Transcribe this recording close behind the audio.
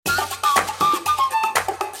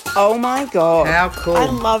Oh my God. How cool. I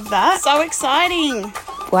love that. So exciting.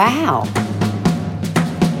 Wow.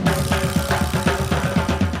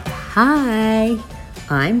 Hi,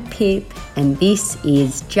 I'm Pip and this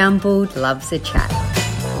is Jumbled Loves a Chat.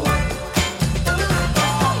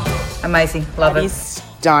 Amazing. Love That it. is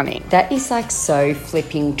stunning. That is like so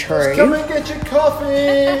flipping true. Come and get your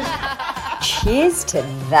coffee. Cheers to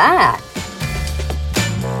that.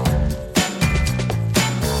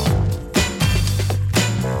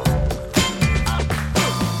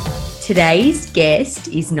 Today's guest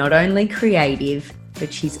is not only creative,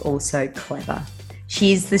 but she's also clever.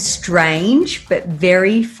 She is the strange but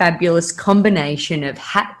very fabulous combination of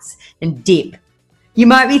hats and dip. You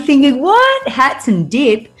might be thinking, what? Hats and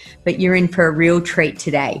dip? But you're in for a real treat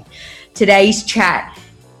today. Today's chat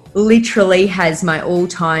literally has my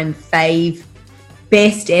all-time fave,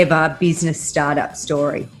 best ever business startup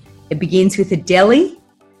story. It begins with a deli,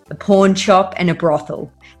 a pawn shop and a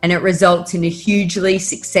brothel, and it results in a hugely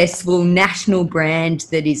successful national brand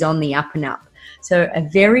that is on the up and up. So a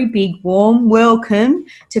very big warm welcome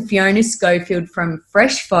to Fiona Schofield from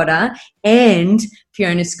Fresh Fodder and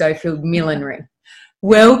Fiona Schofield Millinery.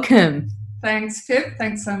 Welcome. Thanks, Pip.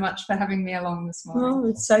 Thanks so much for having me along this morning. Oh,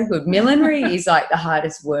 it's so good. Millinery is like the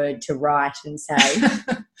hardest word to write and say.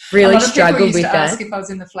 Really a lot of struggle people used with to ask that. if I was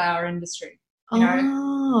in the flour industry. You know,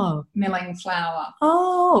 Oh. milling flour.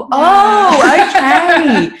 Oh,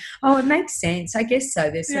 okay. Oh, it makes sense. I guess so.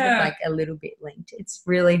 They're sort of like a little bit linked. It's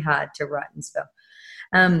really hard to write and spell.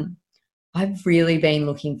 I've really been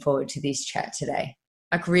looking forward to this chat today.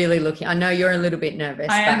 Like really looking. I know you're a little bit nervous.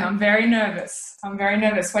 I am. I'm very nervous.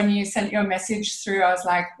 When you sent your message through, I was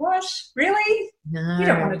like, what? Really? No. You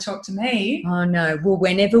don't want to talk to me. Oh no. Well,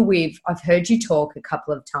 whenever I've heard you talk a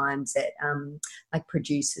couple of times at like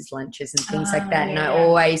producers' lunches and things like that, and I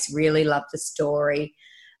always really love the story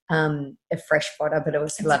of Fresh Fodder, but I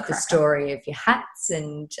also love the story of your hats.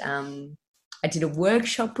 And I did a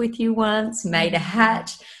workshop with you once, made a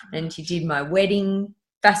hat, and you did my wedding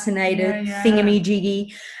fascinated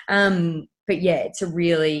thingamajiggy. But yeah, it's a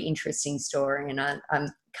really interesting story, and I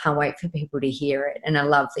can't wait for people to hear it. And I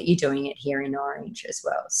love that you're doing it here in Orange as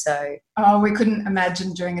well. So we couldn't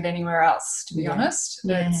imagine doing it anywhere else, to be honest.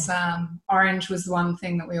 Yeah. It's Orange was the one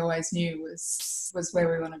thing that we always knew was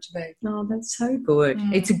where we wanted to be. Oh, that's so good.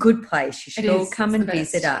 It's a good place. You should all come and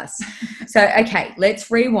visit us. So, okay,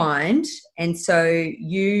 let's rewind. And so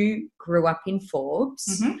you grew up in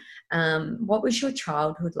Forbes. Mm-hmm. What was your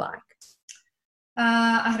childhood like?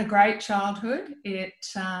 I had a great childhood.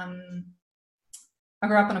 I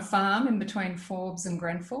grew up on a farm in between Forbes and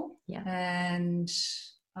Grenfell. Yeah. And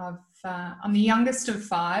I'm the youngest of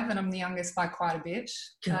five, and I'm the youngest by quite a bit.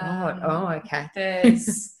 God. Okay.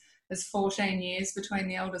 There's 14 years between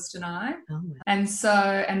the eldest and I. Oh. And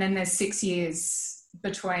then there's 6 years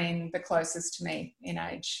between the closest to me in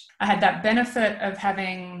age. I had that benefit of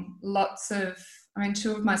having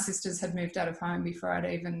two of my sisters had moved out of home before I'd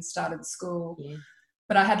even started school. Yeah.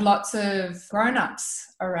 But I had lots of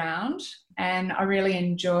grown-ups around, and I really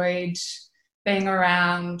enjoyed being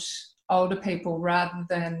around older people rather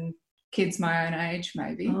than kids my own age,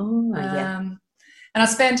 maybe. Oh, yeah. And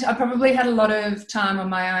I probably had a lot of time on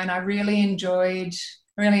my own. I really enjoyed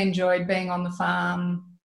being on the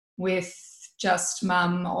farm with just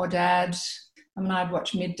mum or dad. I'd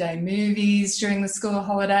watch midday movies during the school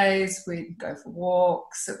holidays. We'd go for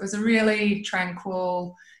walks. It was a really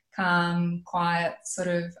tranquil, calm, quiet sort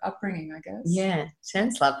of upbringing, I guess. Yeah,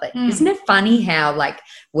 sounds lovely. Isn't it funny how like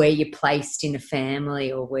where you're placed in a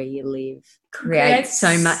family or where you live creates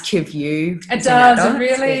so much of you? It does. It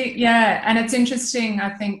really, yeah. And it's interesting, I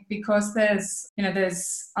think, because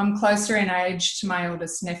I'm closer in age to my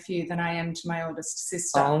oldest nephew than I am to my oldest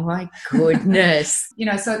sister. Oh my goodness.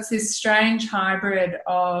 So it's this strange hybrid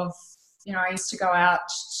of, I used to go out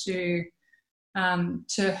to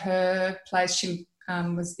her place. She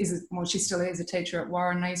she still is a teacher at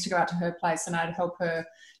Warren. I used to go out to her place and I'd help her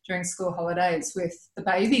during school holidays with the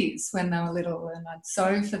babies when they were little, and I'd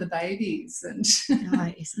sew for the babies. And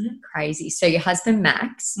oh, isn't it crazy? So your husband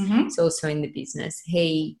Max is also in the business.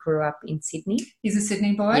 He grew up in Sydney. He's a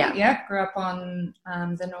Sydney boy. Yeah. Grew up on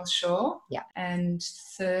the North Shore. Yeah. And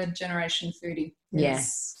third generation foodie. Yeah.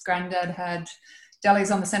 His granddad had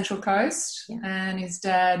delis on the Central Coast, and his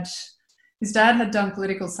dad had done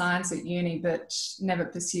political science at uni but never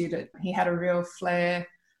pursued it. He had a real flair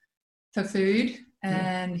for food,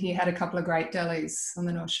 and he had a couple of great delis on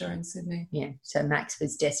the North Shore in Sydney. Yeah, so Max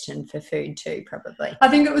was destined for food too, probably. I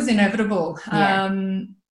think it was inevitable. Yeah.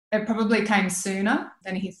 It probably came sooner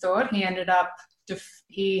than he thought. He ended up,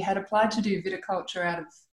 he had applied to do viticulture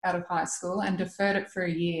out of high school and deferred it for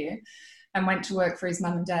a year. and went to work for his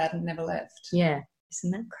mum and dad and never left. Yeah.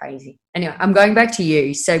 Isn't that crazy? Anyway, I'm going back to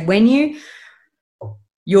you. So when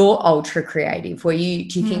you're ultra creative, do you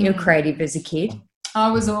think you're creative as a kid? I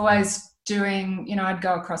was always doing, I'd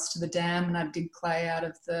go across to the dam and I'd dig clay out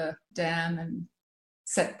of the dam and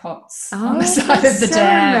set pots on the side of the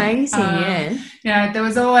dam. Amazing, yeah. There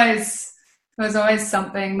was always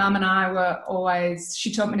something. Mum and I were always,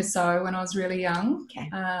 she taught me to sew when I was really young. Okay.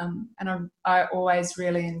 And I always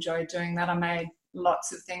really enjoyed doing that. I made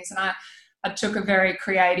lots of things, and I took a very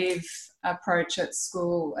creative approach at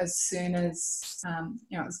school as soon as,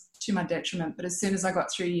 it was to my detriment, but as soon as I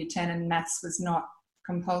got through year 10 and maths was not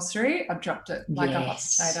compulsory, I dropped it like a hot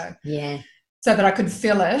potato. Yeah. So that I could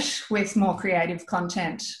fill it with more creative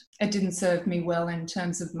content. It didn't serve me well in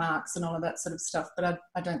terms of marks and all of that sort of stuff, but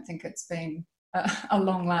I don't think it's been a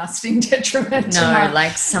long-lasting detriment to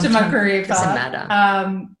my career path. Doesn't matter.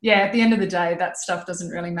 At the end of the day, that stuff doesn't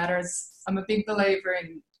really matter. I'm a big believer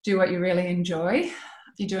in do what you really enjoy if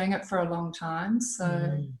you're doing it for a long time. So,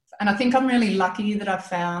 and I think I'm really lucky that I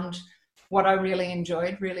found what I really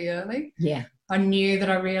enjoyed really early. Yeah. I knew that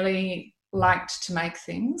I really liked to make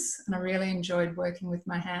things and I really enjoyed working with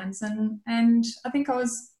my hands, and I think I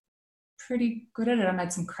was pretty good at it. I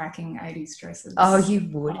made some cracking 80s dresses. Oh, you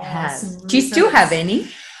would have. Do you ribbons. still have any?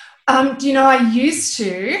 I used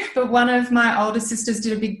to, but one of my older sisters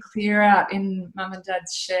did a big clear out in Mum and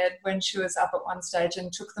Dad's shed when she was up at one stage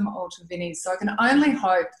and took them all to Vinnie's. So I can only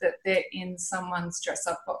hope that they're in someone's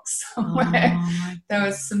dress-up box somewhere. There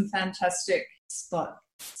was some fantastic spot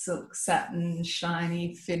silk satin,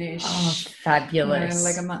 shiny finish. Oh, fabulous.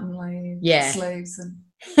 Leg of mutton sleeves and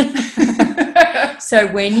so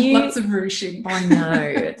when you lots of ruching. I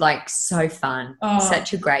know, like so fun.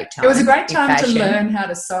 Such a great time. It was a great time to learn how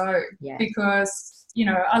to sew because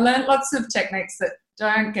I learned lots of techniques that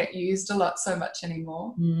don't get used a lot so much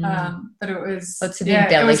anymore. But it was lots of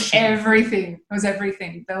embellishing. It was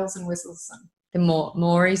everything, bells and whistles. And the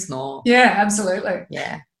more is more. Yeah, absolutely.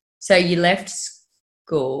 Yeah. So you left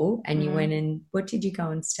school and you went and what did you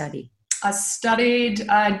go and study?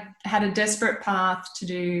 I had a desperate path to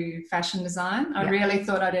do fashion design. I really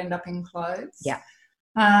thought I'd end up in clothes. Yeah.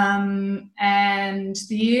 And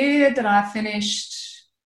the year that I finished,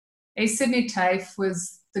 East Sydney TAFE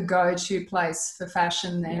was the go-to place for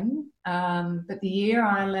fashion then. But the year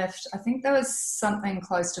I left, I think there was something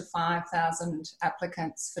close to 5,000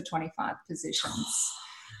 applicants for 25 positions.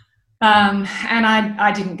 And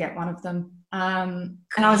I didn't get one of them. And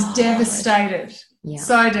I was devastated. Yeah.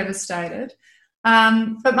 So devastated.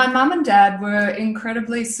 But my mum and dad were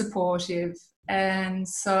incredibly supportive. And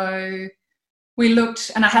so we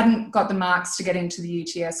looked, and I hadn't got the marks to get into the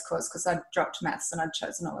UTS course because I'd dropped maths and I'd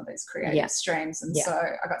chosen all of these creative streams. And so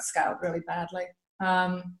I got scaled really badly.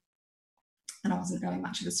 And I wasn't really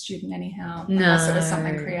much of a student anyhow, unless it was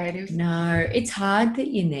something creative. No, it's hard that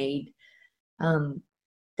you need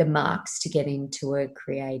the marks to get into a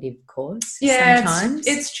creative course. Sometimes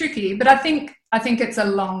it's tricky, but I think it's a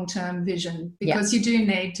long-term vision because you do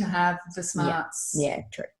need to have the smarts. Yeah,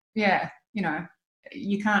 true. Yeah,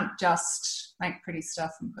 you can't just make pretty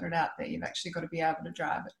stuff and put it out there. You've actually got to be able to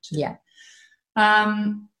drive it too. Yeah.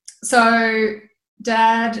 So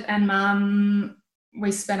Dad and Mum,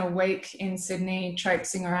 we spent a week in Sydney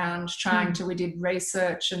traipsing around we did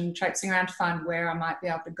research and traipsing around to find where I might be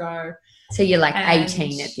able to go. So you're like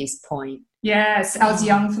 18 at this point. Yes, I was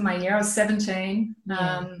young for my year. I was 17.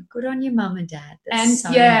 Yeah. Good on your mum and dad. That's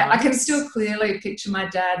so nice. I can still clearly picture my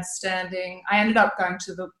dad standing. I ended up going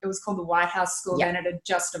to it was called the White House School then. It had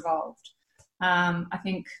just evolved. I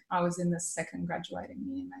think I was in the second graduating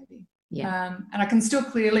year maybe. Yeah. And I can still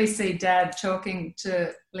clearly see Dad talking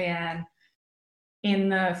to Leanne in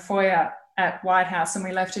the foyer at White House, and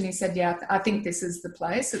we left and he said, I think this is the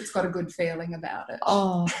place. It's got a good feeling about it.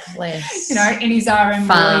 Oh, bless. In his R.M.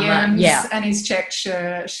 Williams and his check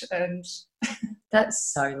shirt. And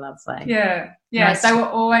that's so lovely. Yeah. Nice. They were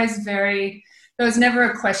always there was never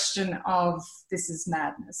a question of this is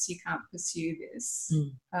madness. You can't pursue this.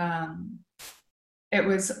 It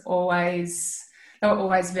was always... They were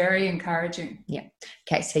always very encouraging. Yeah.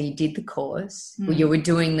 Okay, so you did the course. Well, you were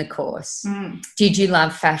doing the course. Mm. Did you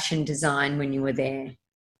love fashion design when you were there?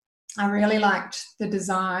 I really liked the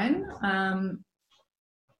design.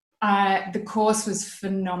 The course was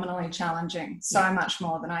phenomenally challenging, so much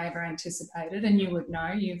more than I ever anticipated. And you would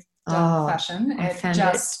know, you've done fashion. I found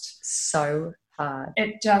it so hard.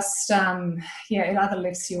 It just, it either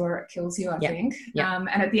lifts you or it kills you, I think. And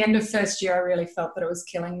at the end of first year, I really felt that it was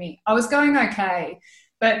killing me. I was going okay,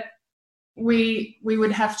 but we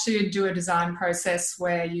would have to do a design process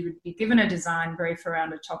where you would be given a design brief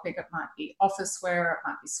around a topic. It might be office wear, it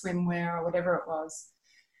might be swimwear, or whatever it was.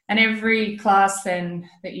 And every class then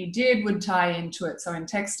that you did would tie into it. So in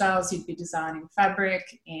textiles, you'd be designing fabric.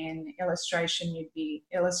 In illustration, you'd be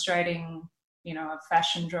illustrating, a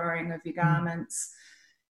fashion drawing of your garments.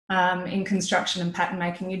 In construction and pattern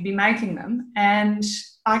making, you'd be making them. And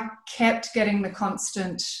I kept getting the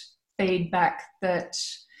constant feedback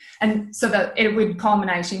and so that it would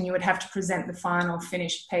culminate in you would have to present the final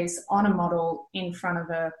finished piece on a model in front of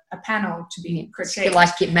a panel to be critiqued.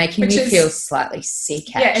 Like it making me feel slightly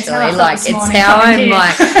sick, actually. Yeah, it's how I'm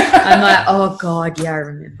like, oh God, yeah, I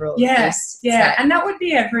remember all this. Yeah, and that would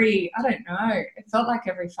be every, I don't know, it felt like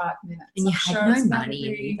every 5 minutes. And you had no money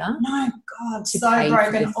either. No, God, so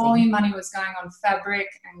broken. All your money was going on fabric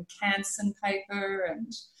and Canson paper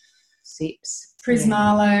and zips,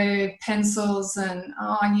 Prismalo pencils and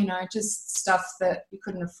just stuff that you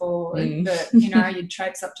couldn't afford. That you'd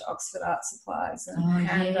traipse up to Oxford Art Supplies and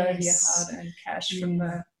hand over your hard-earned cash from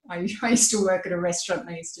the. I used to work at a restaurant and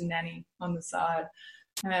I used to nanny on the side,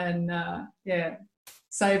 and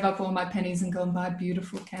save up all my pennies and go and buy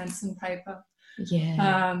beautiful Canson paper.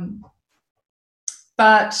 Yeah.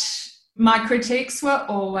 But my critiques were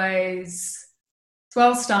always. It's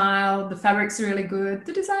well styled, the fabric's really good,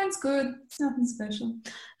 the design's good, it's nothing special.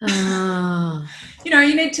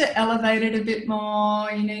 You need to elevate it a bit more,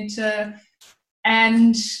 and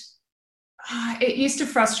it used to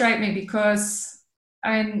frustrate me because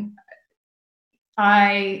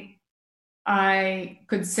I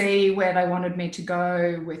could see where they wanted me to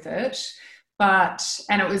go with it. And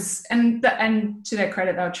to their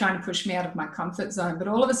credit, they were trying to push me out of my comfort zone. But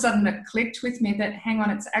all of a sudden it clicked with me that, hang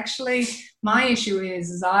on, it's actually, my issue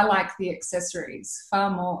is I like the accessories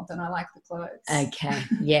far more than I like the clothes. Okay,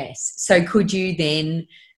 yes. So could you then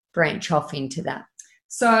branch off into that?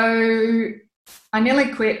 So I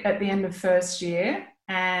nearly quit at the end of first year,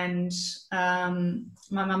 and my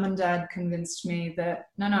mum and dad convinced me that,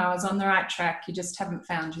 no, I was on the right track. You just haven't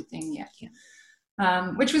found your thing yet. Yeah.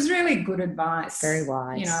 Which was really good advice. Very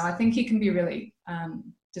wise. I think you can be really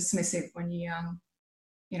dismissive when you're young.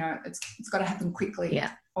 It's got to happen quickly,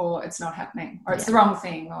 or it's not happening, or it's the wrong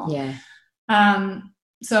thing.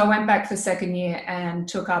 So I went back for second year and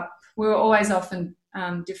took up. We were always often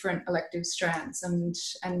different elective strands, and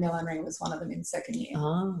millinery was one of them in second year.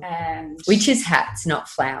 Oh. And which is hats, not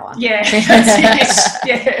flour. Yeah, that's it.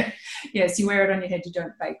 Yeah. Yes, you wear it on your head. You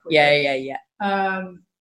don't bake with it. Yeah.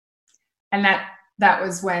 And that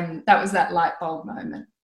was that light bulb moment.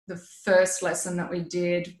 The first lesson that we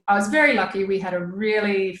did, I was very lucky. We had a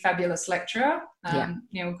really fabulous lecturer,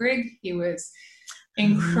 Neil Grigg. He was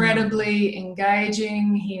incredibly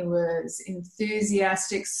engaging. He was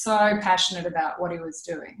enthusiastic, so passionate about what he was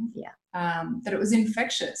doing. That it was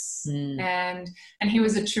infectious. And he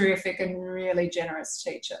was a terrific and really generous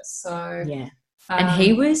teacher. So and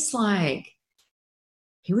he was like.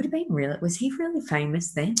 He would have been was he really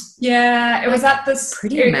famous then? Yeah, it was at this.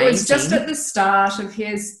 Pretty amazing. It was just at the start of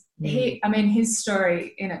his. His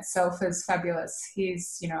story in itself is fabulous.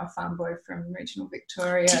 He's, a farm boy from regional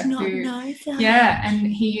Victoria. Did not know that. Yeah, and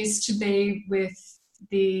he used to be with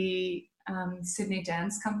the Sydney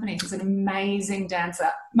Dance Company. He's an amazing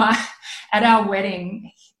dancer. At our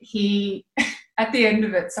wedding, at the end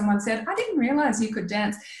of it, someone said, "I didn't realise you could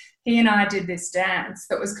dance." He and I did this dance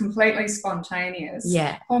that was completely spontaneous.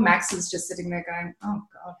 Yeah. Poor Max was just sitting there going, "Oh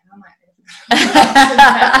God, how am I ever going to do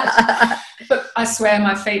that?" But I swear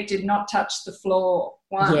my feet did not touch the floor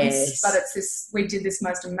once. Yes. But we did this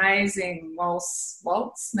most amazing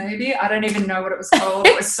waltz maybe. I don't even know what it was called.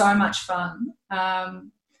 It was so much fun.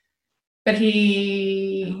 But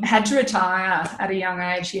he had to retire at a young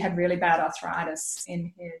age. He had really bad arthritis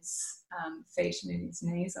in his feet and in his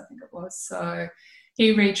knees, I think it was. So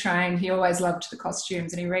he retrained. He always loved the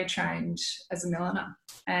costumes, and he retrained as a milliner.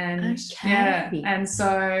 And and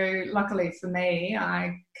so luckily for me,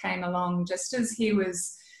 I came along just as he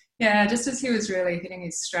was really hitting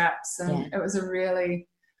his straps, and it was a really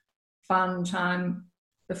fun time.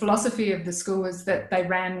 The philosophy of the school was that they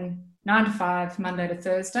ran 9 to 5 Monday to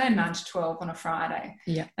Thursday and 9 to 12 on a Friday.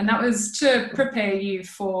 Yeah. And that was to prepare you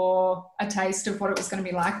for a taste of what it was going to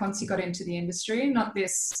be like once you got into the industry, not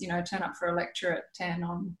this, turn up for a lecture at 10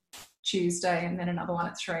 on Tuesday and then another one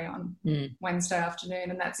at 3 on Wednesday afternoon,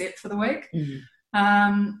 and that's it for the week.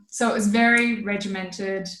 So it was very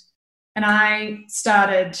regimented. And I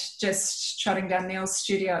started just trotting down. Neil's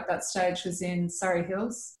studio at that stage was in Surrey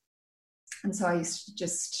Hills. And so I used to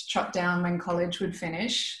just trot down when college would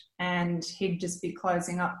finish, and he'd just be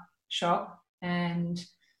closing up shop, and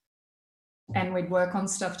and we'd work on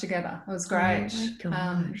stuff together. It was great. Oh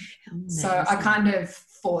my gosh, So I kind of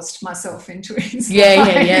forced myself into it.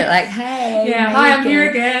 Yeah. Like, hey. Yeah, hi, I'm here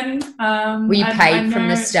again. Were you paid from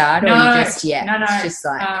the start, or you just, No. it's just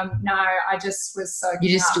like, no, I just was so. you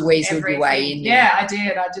just weaseled your way in. Yeah, I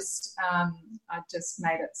did. I just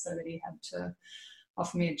made it so that he had to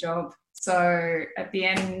offer me a job. So at the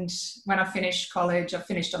end, when I finished college, I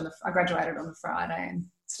graduated on the Friday and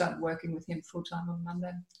started working with him full time on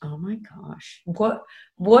Monday. Oh my gosh.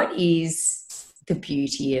 What is the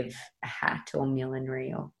beauty of a hat or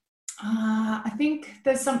millinery? Or I think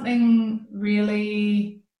there's something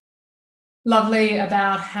really lovely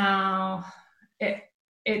about how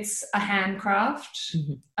it's a handcraft.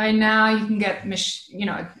 Mm-hmm. I mean, now you can get,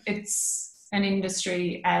 it's an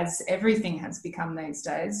industry, as everything has become these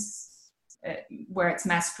days, where it's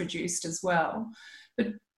mass produced as well. But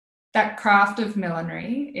that craft of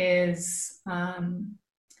millinery is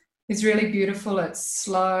really beautiful. It's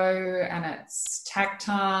slow and it's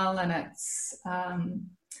tactile, and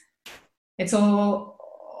it's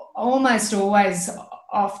almost always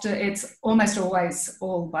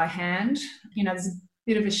all by hand. There's a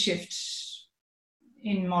bit of a shift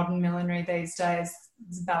in modern millinery these days.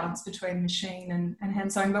 There's a balance between machine and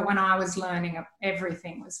hand sewing. But when I was learning,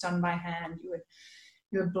 everything was done by hand. You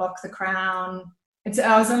would block the crown.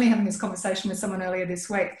 I was only having this conversation with someone earlier this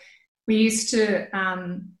week. We used to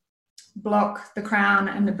block the crown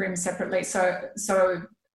and the brim separately. So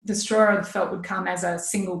the straw or the felt would come as a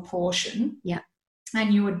single portion. Yeah.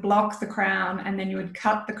 And you would block the crown, and then you would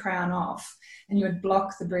cut the crown off, and you would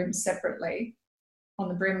block the brim separately on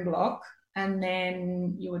the brim block, and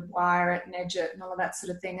then you would wire it and edge it and all of that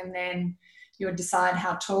sort of thing. And then you would decide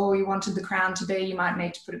how tall you wanted the crown to be. You might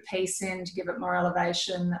need to put a piece in to give it more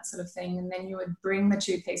elevation, that sort of thing. And then you would bring the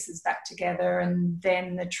two pieces back together, and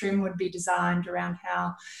then the trim would be designed around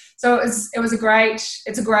how. So it's a great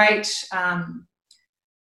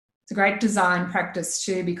design practice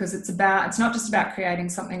too, because it's not just about creating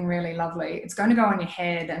something really lovely. It's going to go on your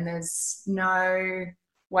head, and there's no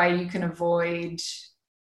way you can avoid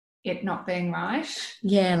it not being right.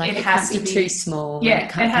 Yeah, like it has to be too small. Yeah,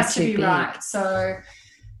 it has to be big. right. So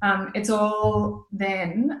it's all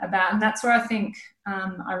then about, and that's where I think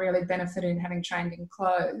I really benefited having trained in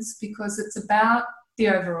clothes, because it's about the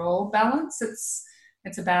overall balance.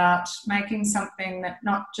 It's about making something that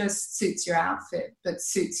not just suits your outfit, but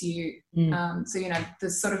suits you. So, the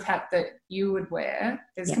sort of hat that you would wear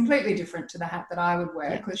is completely different to the hat that I would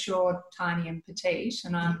wear, because you're tiny and petite.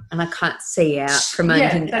 And I can't see out from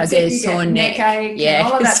underneath. I get a sore neck. Yeah,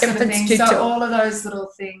 all of that sort of thing. So tall. all of those little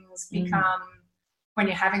things become, when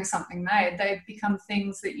you're having something made, they become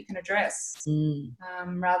things that you can address,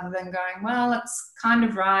 rather than going, well, it's kind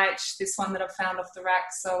of right, this one that I've found off the rack,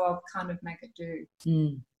 so I'll kind of make it do.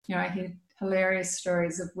 I hear hilarious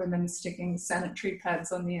stories of women sticking sanitary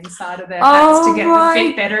pads on the inside of their hats to get the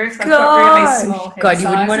fit better if they've got really small head God, you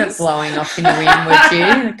wouldn't want it blowing off in the wind, would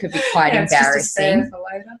you? It could be quite embarrassing. It's just a spare for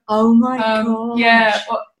later. Oh my God. Yeah,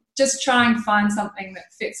 well, just try and find something that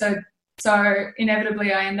fits. So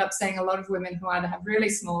inevitably I end up seeing a lot of women who either have really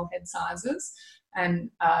small head sizes and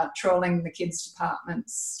trawling the kids'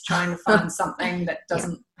 departments, trying to find something that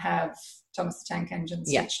doesn't have Thomas the Tank Engine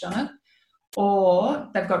stitched on it, or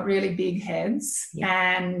they've got really big heads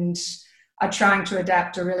and are trying to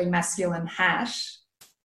adapt a really masculine hat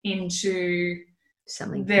into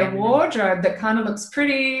something their feminine wardrobe that kind of looks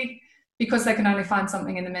pretty, because they can only find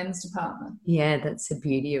something in the men's department. Yeah, that's the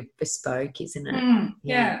beauty of bespoke, isn't it?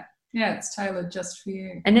 Yeah, it's tailored just for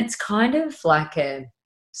you. And it's kind of like a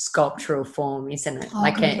sculptural form, isn't it?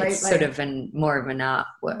 It's sort of more of an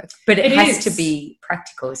artwork, but it has to be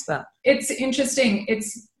practical as well. It's interesting.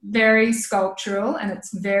 It's very sculptural and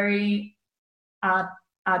it's very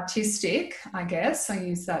artistic, I guess. I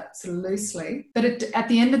use that sort of loosely. But at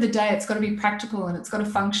the end of the day, it's got to be practical and it's got to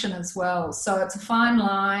function as well. So it's a fine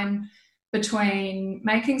line between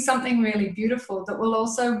making something really beautiful that will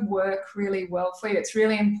also work really well for you. It's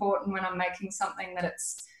really important when I'm making something that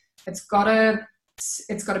it's got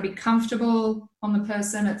to be comfortable on the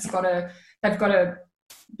person. They've got to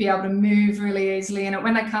be able to move really easily in it.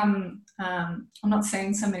 When they come, I'm not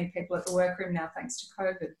seeing so many people at the workroom now thanks to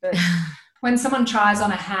COVID, but when someone tries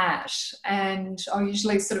on a hat, and I'll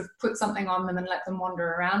usually sort of put something on them and let them wander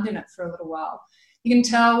around in it for a little while, you can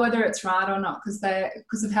tell whether it's right or not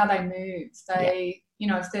because of how they move.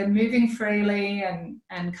 If they're moving freely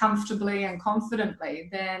and comfortably and confidently,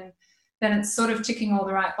 then it's sort of ticking all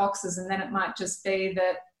the right boxes. And then it might just be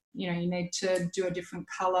that, you need to do a different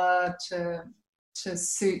colour to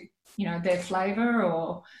suit, their flavour,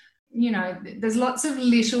 or, there's lots of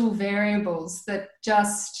little variables that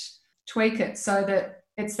just tweak it so that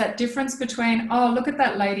it's that difference between, oh, look at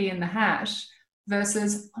that lady in the hat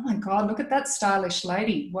versus, oh my God, look at that stylish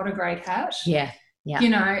lady. What a great hat. Yeah. Yeah. You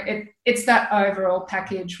know, it's that overall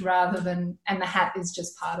package rather than, and the hat is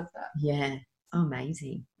just part of that. Yeah. Oh,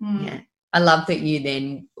 amazing. Mm. Yeah. I love that you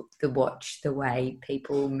then watch the way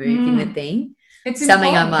people move in the thing. It's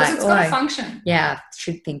something I'm important like, because it's got a function. Yeah, I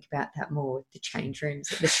should think about that more with the change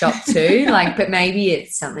rooms at the shop too. Like, but maybe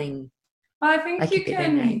it's something. I think like you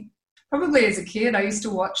can, probably as a kid, I used to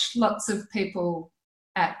watch lots of people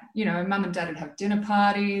at, you know, mum and dad would have dinner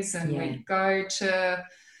parties and we'd go to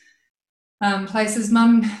places.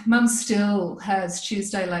 Mum still has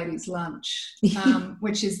Tuesday ladies lunch,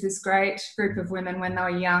 which is this great group of women. When they were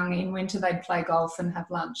young, in winter they'd play golf and have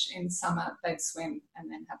lunch. In summer they'd swim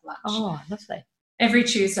and then have lunch. Oh, lovely. Every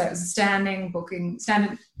Tuesday it was a standing booking,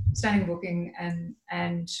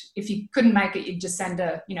 and if you couldn't make it, you'd just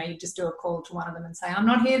you'd just do a call to one of them and say, I'm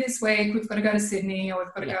not here this week, we've got to go to Sydney, or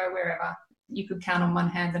we've got to go wherever. You could count on one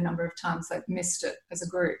hand the number of times they've missed it as a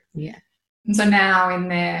group. Yeah. And so now in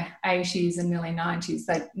their 80s and nearly 90s,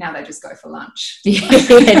 they just go for lunch. Yeah,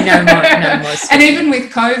 no more. And even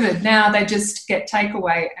with COVID, now they just get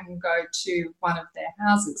takeaway and go to one of their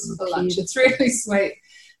houses for lunch. It's really sweet.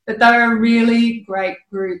 But they're a really great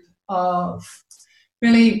group of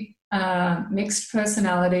really mixed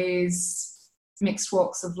personalities, mixed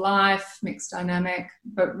walks of life, mixed dynamic,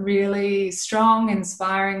 but really strong,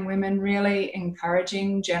 inspiring women, really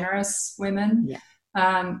encouraging, generous women. Yeah.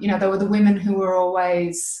 They were the women who were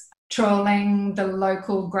always trawling the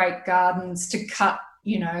local grape gardens to cut,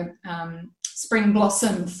 spring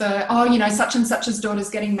blossom for, such and such's daughter's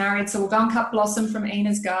getting married, so we'll go and cut blossom from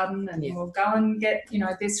Ina's garden, and we'll go and get,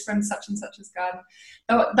 this from such and such's garden.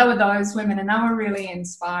 They were those women, and they were really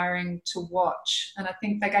inspiring to watch. And I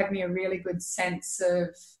think they gave me a really good sense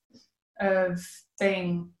of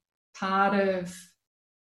being part of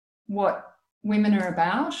what women are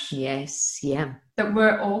about. Yes, yeah. That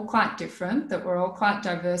we're all quite different, that we're all quite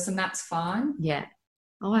diverse, and that's fine. Yeah.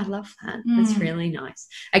 Oh, I love that. That's really nice.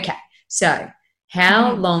 Okay, so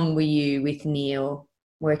how long were you with Neil,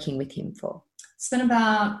 working with him for? It's been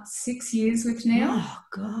about 6 years with Neil. Oh,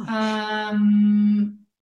 gosh.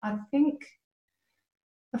 I think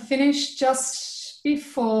I finished just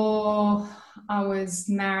before I was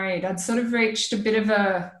married. I'd sort of reached a bit of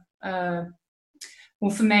well,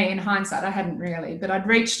 for me, in hindsight, I hadn't really, but I'd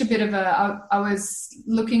reached a bit of I was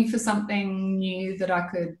looking for something new that I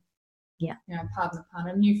could, pardon the pun,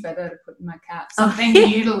 a new feather to put in my cap, something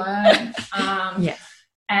new to learn.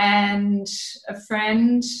 And a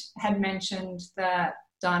friend had mentioned that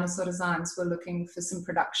Dinosaur Designs were looking for some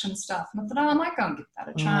production stuff. And I thought, I might go and give that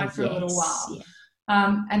a try for a little while.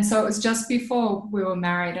 Yeah. And so it was just before we were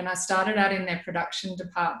married, and I started out in their production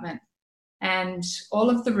department. And all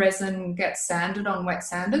of the resin gets sanded on wet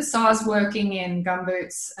sanders. So I was working in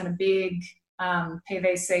gumboots and a big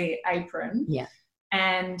PVC apron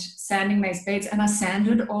and sanding these beads. And I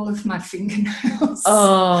sanded all of my fingernails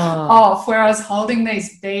off where I was holding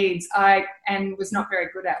these beads. And was not very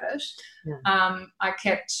good at it. Yeah. I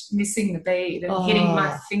kept missing the bead and hitting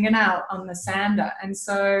my fingernail on the sander. And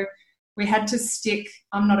so we had to stick,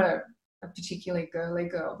 I'm not a particularly girly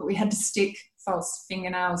girl, but we had to stick false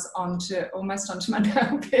fingernails almost onto my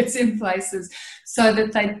nail beds in places so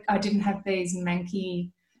that I didn't have these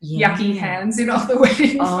manky, yucky hands in all the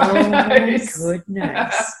wedding photos. My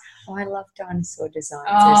goodness. I love Dinosaur Designs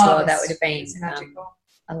as well. That would have been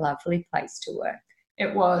a lovely place to work.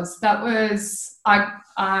 It was.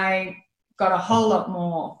 I got a whole lot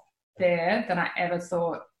more there than I ever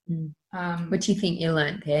thought. What do you think you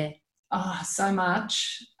learnt there? So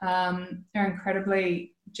much. They're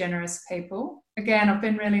incredibly generous people. Again, I've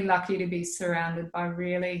been really lucky to be surrounded by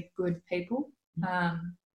really good people.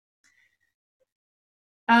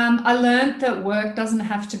 I learned that work doesn't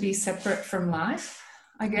have to be separate from life,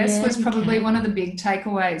 I guess, was probably one of the big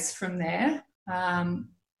takeaways from there.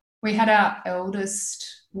 We had our eldest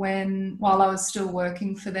while I was still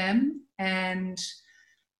working for them, and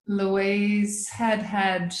Louise had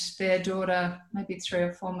their daughter maybe 3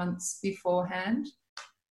 or 4 months beforehand.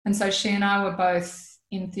 And so she and I were both,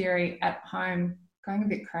 in theory, at home going a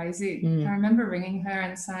bit crazy. I remember ringing her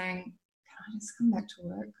and saying, can I just come back to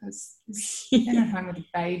work? Because this being at home with a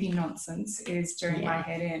baby nonsense is doing my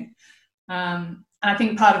head in. And I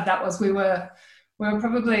think part of that was we were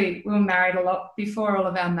married a lot before all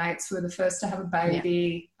of our mates. We were the first to have a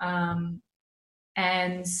baby.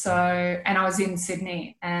 And I was in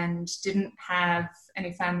Sydney and didn't have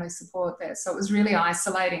any family support there. So it was really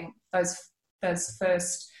isolating those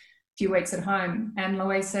first few weeks at home. And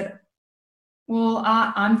Louise said, Well,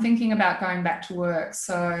 I'm thinking about going back to work,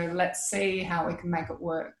 so let's see how we can make it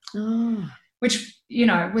work. Oh, Which, you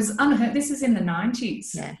know, was unheard. This is in the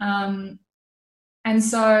 90s. Yeah. And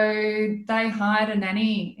so they hired a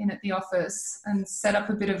nanny in at the office and set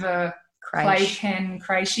up a bit of a playpen,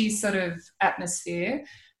 crachy sort of atmosphere.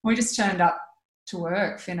 We just turned up to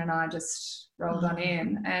work. Finn and I just rolled on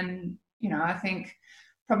in. And, you know, I think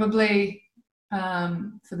probably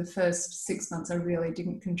for the first 6 months I really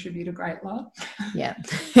didn't contribute a great lot. Yeah.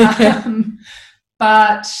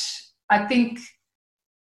 But I think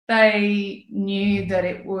they knew that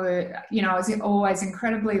it would, you know, I was always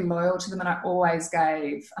incredibly loyal to them and I always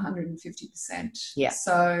gave 150%. Yeah.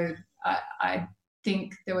 So I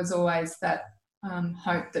think there was always that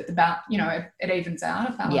hope that it evens out,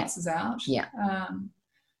 it balances out. Yeah.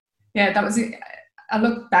 That was it. I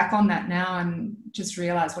look back on that now and just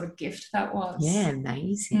realise what a gift that was. Yeah,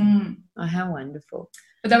 amazing. Oh, how wonderful.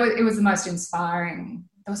 But it was the most inspiring.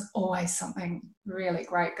 There was always something really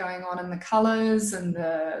great going on in the colours and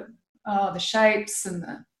the shapes it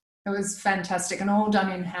was fantastic and all done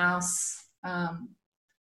in-house.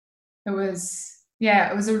 It was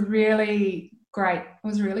a really great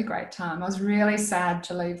time. I was really sad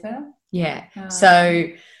to leave there. Yeah. So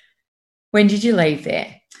when did you leave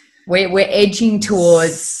there? We're edging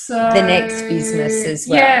towards the next business as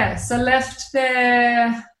well. Yeah, so left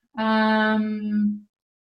there.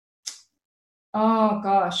 Oh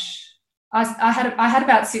gosh, I had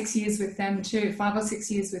about 6 years with them too, 5 or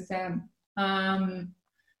 6 years with them.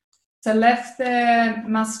 So left there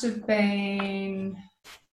must have been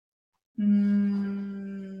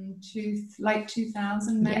late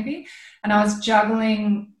 2000 maybe. Yeah. And I was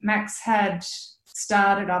juggling. Max had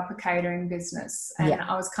started up a catering business and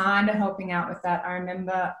I was kind of helping out with that. I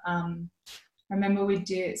remember we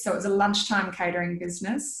did, so it was a lunchtime catering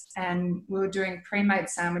business and we were doing pre-made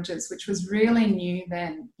sandwiches, which was really new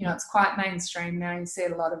then. You know, it's quite mainstream now. You see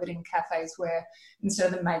a lot of it in cafes where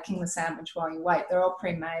instead of making the sandwich while you wait, they're all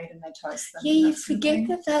pre-made and they toast them. Yeah, you forget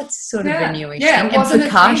that that's sort of a newish thing. And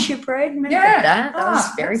focaccia bread, remember that? That was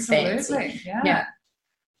very absolutely. fancy. Yeah.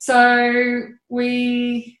 So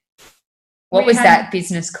What was that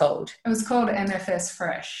business called? It was called MFS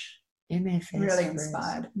Fresh. MFS really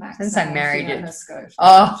inspired Max. Sounds like married at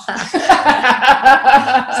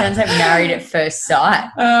sounds like married at first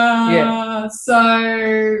sight.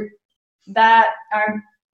 So that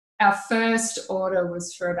our first order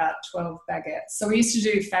was for about 12 baguettes. So we used to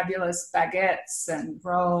do fabulous baguettes and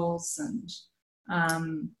rolls and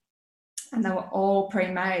they were all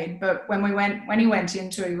pre-made. But when he went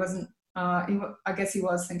into it, he wasn't. I guess he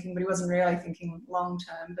was thinking, but he wasn't really thinking long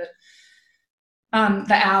term. But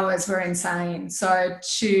the hours were insane. So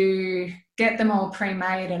to get them all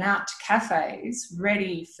pre-made and out to cafes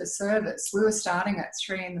ready for service, we were starting at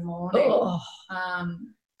 3 a.m.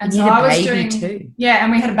 And so I was doing too. Yeah,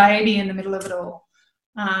 and we had a baby in the middle of it all.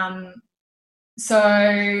 So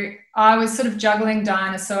I was sort of juggling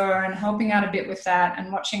Dinosaur and helping out a bit with that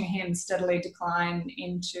and watching him steadily decline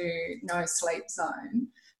into no sleep zone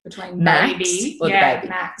between Max, baby. Or yeah, the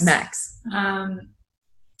baby? Max.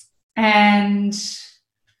 And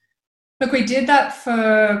look, we did that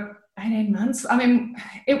for 18 months. I mean,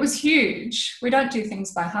 it was huge. We don't do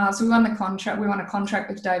things by halves. We won a contract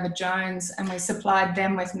with David Jones and we supplied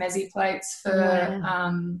them with mezzi plates for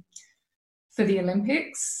the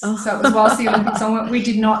Olympics. So it was whilst the Olympics on. We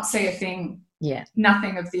did not see a thing. Yeah.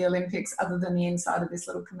 Nothing of the Olympics other than the inside of this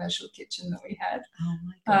little commercial kitchen that we had. Oh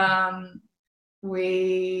my God.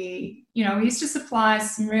 We used to supply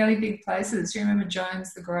some really big places. Do you remember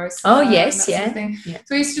Jones the grocer? Oh, yes, sort of thing? Yeah.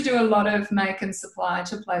 So we used to do a lot of make and supply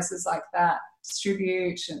to places like that,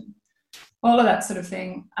 distribute and all of that sort of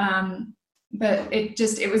thing. But it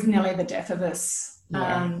was nearly the death of us.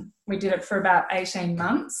 Yeah. We did it for about 18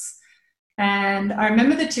 months. And I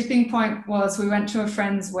remember the tipping point was we went to a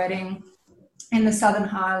friend's wedding in the Southern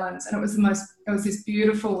Highlands and it was this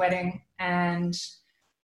beautiful wedding and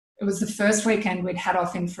it was the first weekend we'd had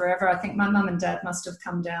off in forever. I think my mum and dad must have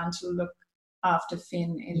come down to look after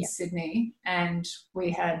Finn in Sydney and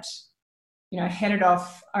we had, headed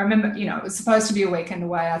off. I remember, it was supposed to be a weekend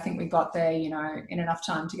away. I think we got there, in enough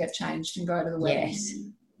time to get changed and go to the wedding. Yes.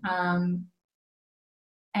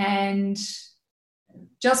 And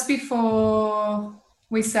just before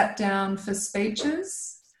we sat down for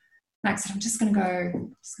speeches, Max said, I'm just going to go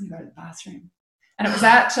to the bathroom. And it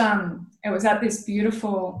was at this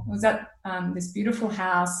beautiful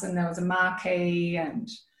house and there was a marquee and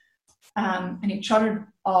he trotted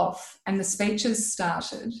off and the speeches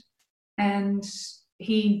started and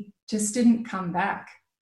he just didn't come back.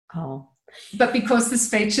 Oh. But because the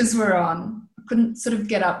speeches were on, I couldn't sort of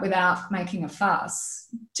get up without making a fuss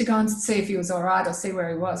to go and see if he was all right or see where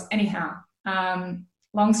he was. Anyhow,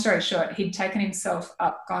 long story short, he'd taken himself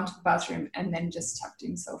up, gone to the bathroom, and then just tucked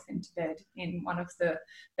himself into bed in one of the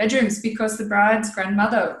bedrooms because the bride's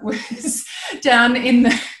grandmother was down in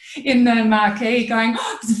the marquee going,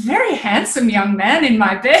 oh, there's a very handsome young man in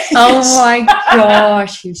my bed. Oh my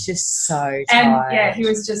gosh, he was just so tired. And yeah, he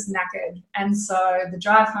was just knackered. And so the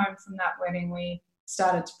drive home from that wedding, we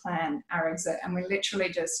started to plan our exit, and we literally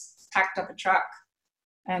just packed up a truck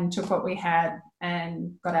and took what we had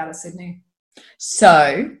and got out of Sydney.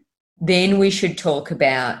 So then we should talk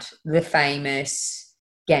about the famous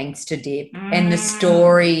gangster dip and the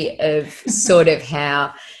story of sort of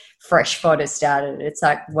how Fresh Fodder started. It's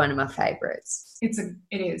like one of my favourites. It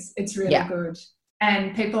is. It's really good.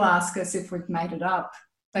 And people ask us if we've made it up.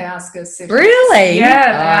 They ask us if really? They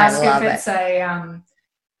ask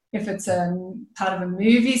if it's a part of a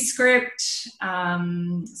movie script.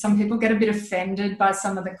 Some people get a bit offended by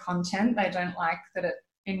some of the content. They don't like that it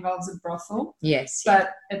involves a brothel. Yes.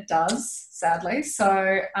 But it does, sadly.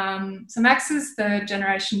 So Max is third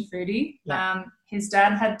generation foodie. Yeah. His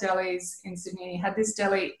dad had delis in Sydney. He had this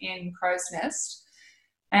deli in Crow's Nest,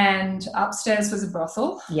 and upstairs was a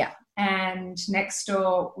brothel. Yeah. And next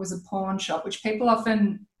door was a pawn shop, which people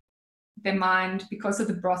often, their mind, because of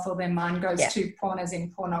the brothel, their mind goes to porn as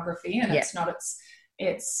in pornography, and it's not.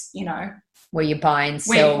 It's you know, where you buy and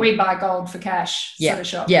sell. We buy gold for cash sort of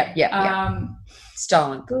shop. Yeah.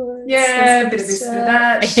 Stolen goods. Yeah, a bit of this, bit of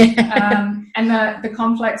that. And the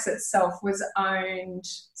complex itself was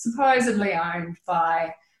supposedly owned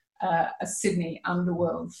by a Sydney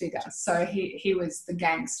underworld figure. So he was the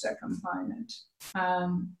gangster component.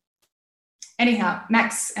 Anyhow,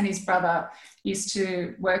 Max and his brother used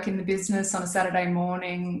to work in the business on a Saturday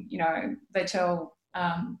morning. You know, they tell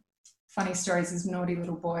funny stories as naughty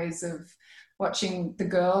little boys of watching the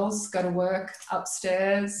girls go to work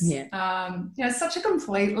upstairs. Such a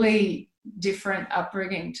completely different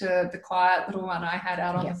upbringing to the quiet little one I had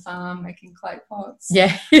out on the farm making clay pots.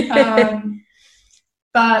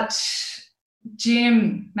 But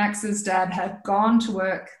Jim, Max's dad, had gone to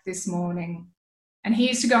work this morning, and he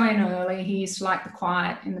used to go in early. He used to like the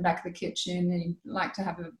quiet in the back of the kitchen, and he'd like to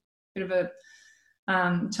have a bit of a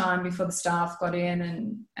time before the staff got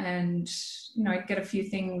in and you know, get a few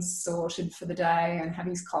things sorted for the day and have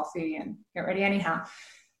his coffee and get ready. Anyhow,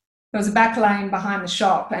 there was a back lane behind the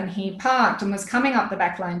shop, and he parked and was coming up the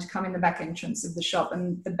back lane to come in the back entrance of the shop,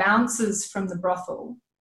 and the bouncers from the brothel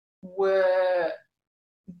were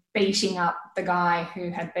beating up the guy who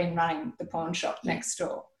had been running the pawn shop next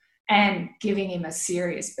door and giving him a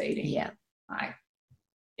serious beating. Like,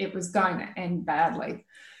 it was going to end badly.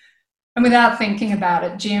 And without thinking about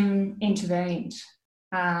it, Jim intervened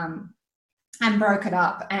and broke it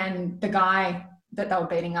up. And the guy that they were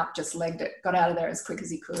beating up just legged it, got out of there as quick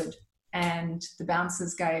as he could. And the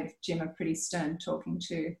bouncers gave Jim a pretty stern talking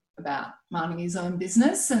to about minding his own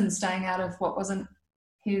business and staying out of what wasn't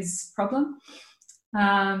his problem.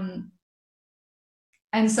 And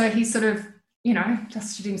so he sort of, you know,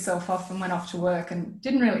 dusted himself off and went off to work and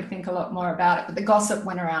didn't really think a lot more about it. But the gossip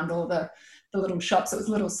went around all the little shops. It was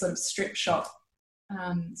a little sort of strip shop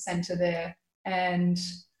centre there, and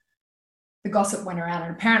the gossip went around,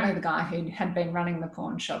 and apparently the guy who had been running the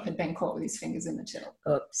pawn shop had been caught with his fingers in the till.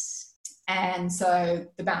 Oops. And so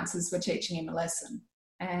the bouncers were teaching him a lesson,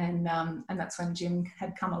 and that's when Jim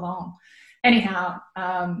had come along. Anyhow,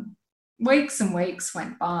 weeks and weeks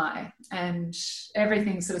went by, and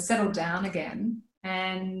everything sort of settled down again,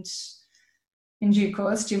 and in due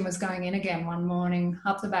course, Jim was going in again one morning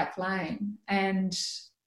up the back lane, and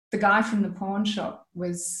the guy from the pawn shop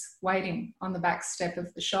was waiting on the back step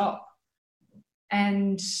of the shop.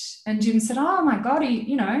 And Jim said, oh, my God,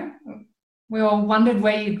 you know, we all wondered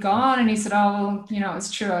where you'd gone. And he said, oh, well, you know,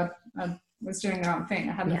 it's true. I was doing the wrong thing.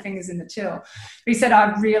 I had my fingers in the till. But he said,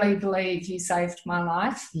 I really believe you saved my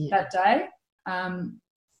life that day,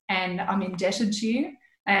 and I'm indebted to you.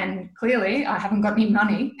 And clearly I haven't got any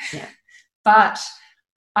money. But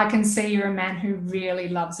I can see you're a man who really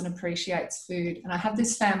loves and appreciates food. And I have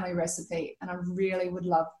this family recipe, and I really would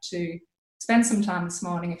love to spend some time this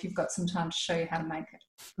morning, if you've got some time, to show you how to make it.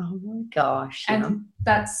 Oh, my gosh. And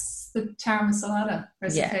that's the taramasalada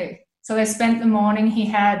recipe. So they spent the morning.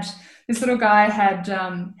 This little guy had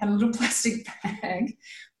a little plastic bag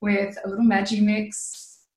with a little Maggi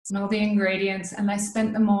mix and all the ingredients. And they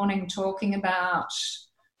spent the morning talking about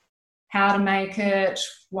how to make it,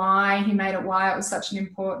 why he made it, why it was such an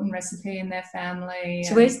important recipe in their family.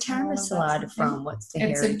 So where's taramasalada from? What's the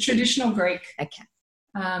heritage? It's a traditional Greek Okay.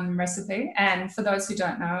 recipe. And for those who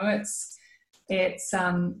don't know, It's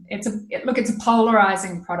a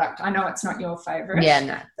polarizing product. I know it's not your favorite. Yeah,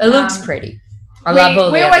 no, it looks pretty. I we, love all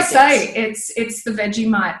the we other always dips. say it's the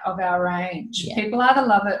Vegemite of our range. Yeah. People either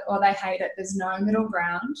love it or they hate it. There's no middle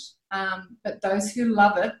ground. But those who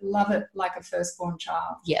love it like a firstborn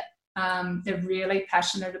child. Yeah. They're really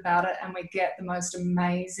passionate about it, and we get the most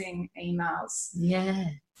amazing emails Yeah.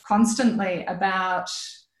 constantly about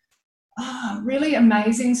really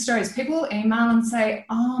amazing stories. People will email and say,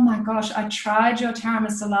 oh my gosh, I tried your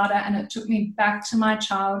taramasalata and it took me back to my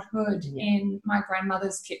childhood in my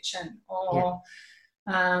grandmother's kitchen, or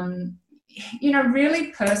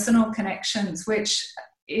really personal connections, which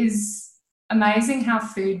is amazing how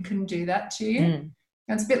food can do that to you.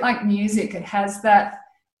 It's a bit like music. It has that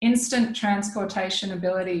instant transportation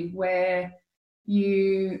ability where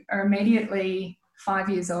you are immediately 5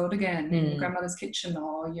 years old again in your grandmother's kitchen,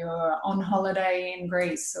 or you're on holiday in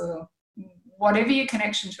Greece, or whatever your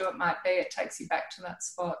connection to it might be, it takes you back to that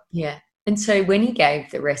spot. Yeah. And so when he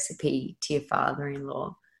gave the recipe to your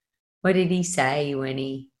father-in-law, what did he say when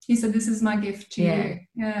he said, this is my gift to you.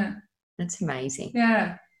 Yeah. That's amazing.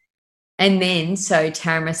 Yeah. And then, so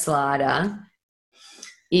taramasalata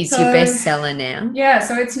is your best seller now? Yeah,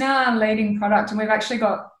 so it's now our leading product, and we've actually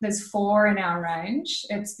there's 4 in our range.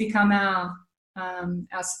 It's become our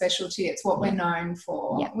specialty. It's what we're known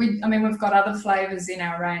for. Yeah. We've got other flavours in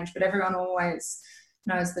our range, but everyone always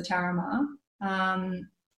knows the tarama.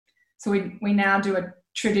 So we now do a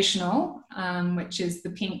traditional, which is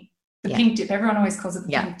the pink dip. Everyone always calls it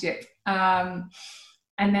the pink dip. And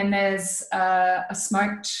then there's a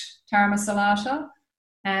smoked taramasalata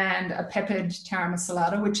and a peppered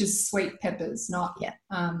taramasalata, which is sweet peppers, not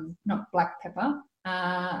black pepper.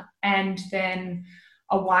 And then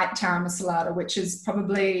a white taramasalata, which is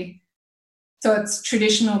probably, so it's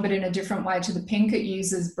traditional but in a different way to the pink. It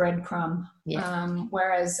uses breadcrumb,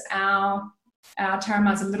 whereas our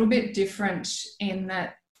tarama is a little bit different in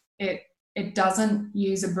that it doesn't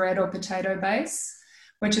use a bread or potato base,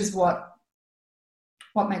 which is what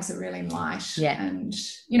makes it really light. Yeah. And,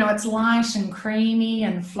 it's light and creamy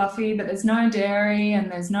and fluffy, but there's no dairy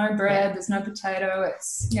and there's no bread, there's no potato.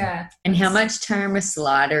 And how much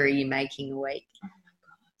taramasalata are you making a week? Oh, my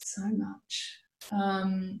God, so much.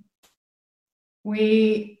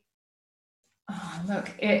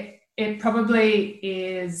 It probably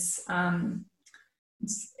is,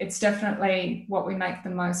 it's definitely what we make the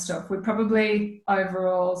most of. We probably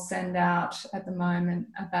overall send out at the moment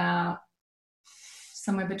about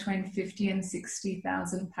somewhere between 50 and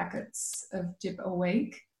 60,000 packets of dip a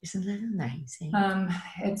week. Isn't that amazing?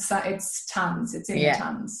 It's tons. It's in the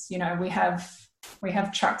tons. We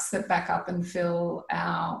have trucks that back up and fill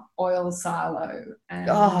our oil silo and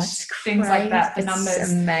things like that.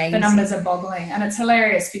 The numbers are boggling, and it's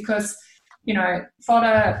hilarious because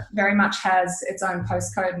fodder very much has its own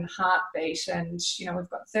postcode and heartbeat, and we've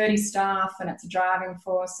got 30 staff, and it's a driving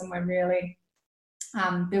force, and we're really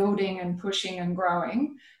building and pushing and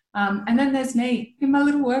growing. And then there's me in my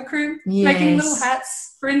little workroom making little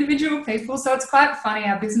hats for individual people. So it's quite funny.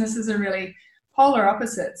 Our businesses are really polar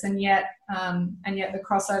opposites, and yet the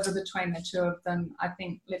crossover between the two of them, I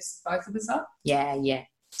think, lifts both of us up. Yeah.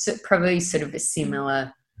 So probably sort of a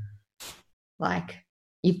similar,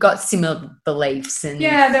 you've got similar beliefs and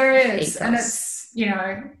there is, ethos. And it's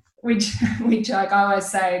we joke. I always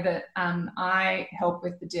say that I help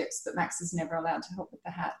with the dips, but Max is never allowed to help with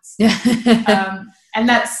the hats. And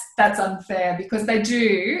that's unfair because they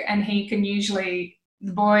do, and he can usually.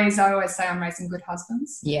 The boys, I always say I'm raising good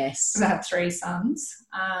husbands. Yes. Because I have 3 sons.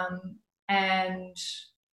 And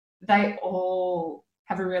they all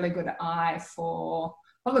have a really good eye for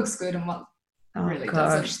what looks good and what really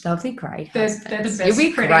doesn't. They'll be great. They're the best. You'll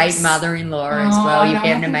be critics. Great mother-in-law as well. You'll be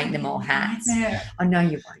able to make them all hats. I know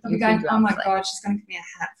you won't. They'll be going, oh my God, she's going to give me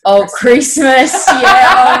a hat for Christmas. Oh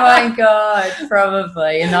my God,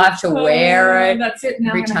 probably. And I have to wear it. That's it.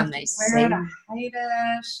 Now every time they wear it. I hate it.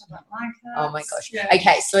 I don't like it. Oh my gosh. Yeah.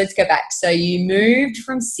 Okay, so let's go back. So you moved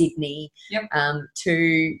from Sydney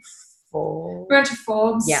to Forbes. We went to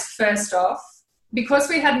Forbes first off. Because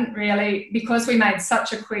we made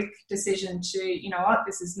such a quick decision to,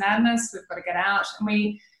 this is madness, we've got to get out. And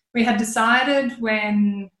we had decided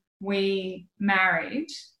when we married,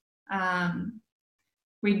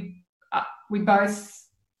 we both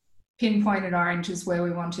pinpointed Orange as where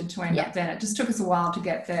we wanted to end up then. It just took us a while to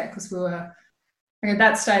get there because we were, at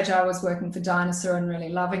that stage I was working for Dinosaur and really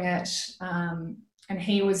loving it. And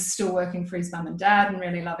he was still working for his mum and dad and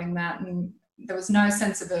really loving that. And there was no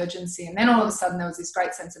sense of urgency, and then all of a sudden there was this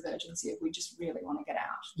great sense of urgency of we just really want to get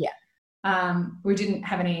out. We didn't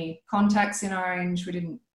have any contacts in Orange. We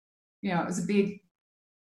didn't, it was a big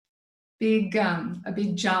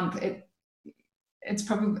big jump. It's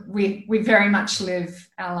probably we very much live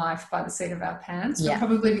our life by the seat of our pants. We're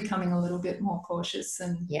probably becoming a little bit more cautious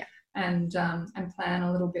and plan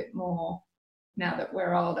a little bit more now that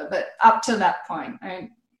we're older. But up to that point,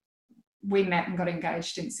 we met and got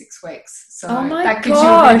engaged in 6 weeks. So that gives you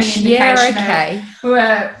a bit of an indication. We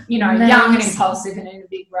were, young and impulsive and in a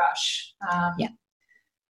big rush.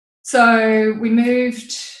 So we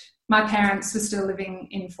moved. My parents were still living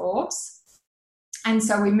in Forbes. And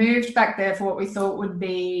so we moved back there for what we thought would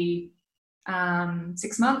be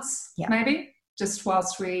 6 months, maybe, just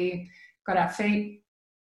whilst we got our feet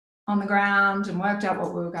on the ground and worked out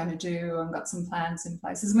what we were going to do and got some plans in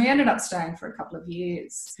place. And we ended up staying for a couple of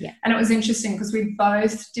years. And it was interesting because we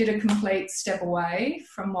both did a complete step away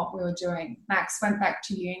from what we were doing. Max went back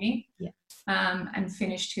to uni and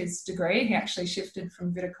finished his degree. He actually shifted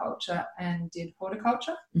from viticulture and did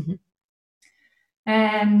horticulture. Mm-hmm.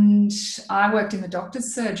 And I worked in the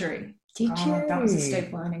doctor's surgery. Did you? That was a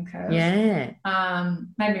steep learning curve. Yeah.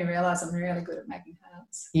 Made me realise I'm really good at making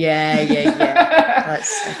hats. Yeah.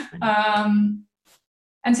 That's so funny.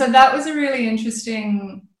 And so that was a really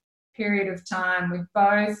interesting period of time. We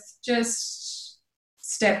both just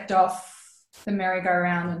stepped off the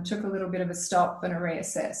merry-go-round and took a little bit of a stop and a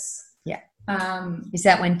reassess. Yeah. Is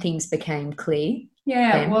that when things became clear?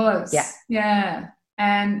 Yeah, then? It was. Yeah. Yeah.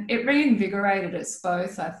 And it reinvigorated us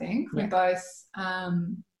both, I think. Yeah.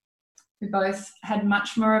 We both had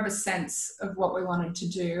much more of a sense of what we wanted to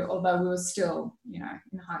do, although we were still,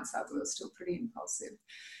 in hindsight, we were still pretty impulsive.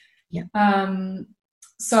 Yeah.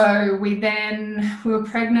 So we were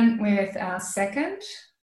pregnant with our second,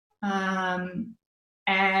 and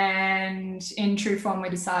in true form we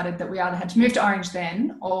decided that we either had to move to Orange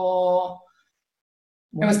then or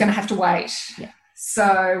it was going to have to wait. Yeah.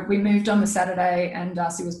 So we moved on the Saturday and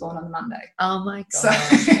Darcy was born on the Monday. Oh, my God. So,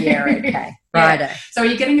 okay. Righto. So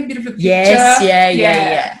you're getting a bit of a picture. Yes,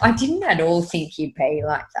 yeah. I didn't at all think you'd be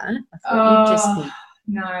like that. I thought you'd just be...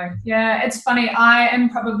 No. Yeah, it's funny. I am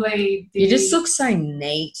probably You just look so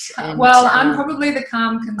neat. And, I'm probably the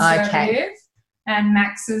calm conservative. Okay. And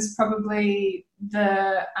Max is probably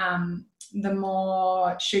the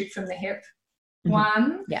more shoot from the hip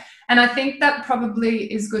one. Yeah. And I think that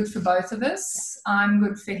probably is good for both of us. Yeah. I'm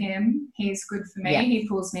good for him. He's good for me. Yeah. He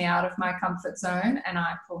pulls me out of my comfort zone and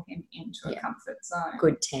I pull him into a comfort zone.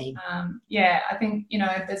 Good team. I think,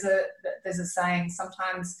 there's a saying,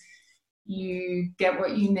 sometimes you get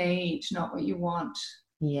what you need, not what you want.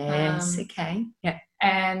 Yes. Okay. Yeah.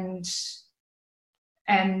 And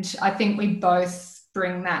I think we both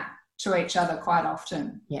bring that to each other quite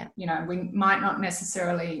often. Yeah. We might not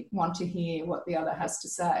necessarily want to hear what the other has to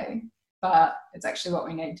say, but it's actually what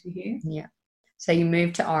we need to hear. Yeah. So you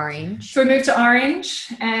moved to Orange. So we moved to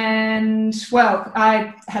Orange and,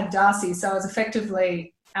 I had Darcy, so I was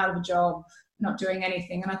effectively out of a job, not doing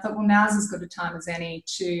anything. And I thought, now's as good a time as any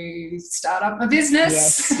to start up my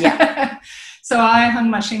business. Yes, yeah. So I hung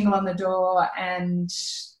my shingle on the door and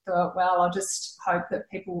thought, I'll just hope that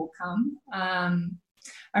people will come.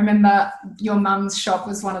 I remember your mum's shop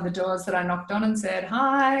was one of the doors that I knocked on and said,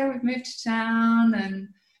 "Hi, we've moved to town."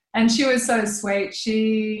 And she was so sweet.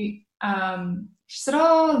 She said,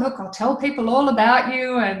 "Oh, look, I'll tell people all about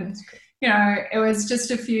you." And, it was just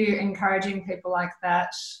a few encouraging people like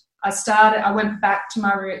that. I went back to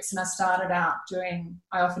my roots and I started out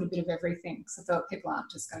I offered a bit of everything because I thought people aren't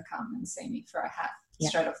just going to come and see me for a hat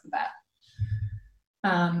straight off the bat.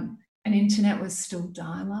 And internet was still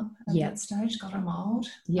dial-up at that stage. God, I'm old.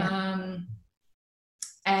 Yeah.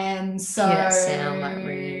 And so... sound like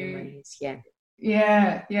rings. Yeah.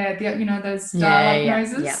 Yeah. Those dial-up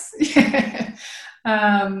noises. Yeah.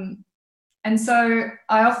 And so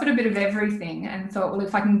I offered a bit of everything and thought,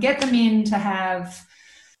 if I can get them in to have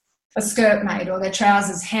a skirt made or their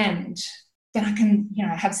trousers hemmed, then I can,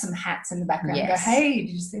 have some hats in the background and go, "Hey, did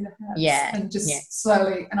you see the hats?" Yeah. And just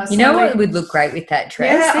slowly. And what would look great with that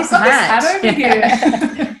dress? Yeah, this I've got hat. this hat over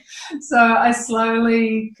here. So I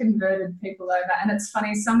slowly converted people over. And it's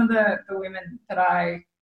funny, some of the women that I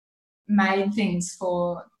made things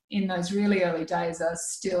for in those really early days are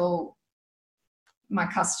still my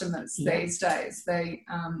customers these days. They,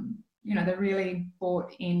 they really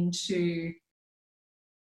bought into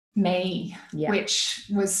me, which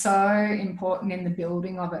was so important in the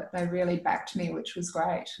building of it. They really backed me, which was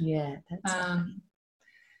great. Yeah, that's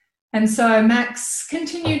and so Max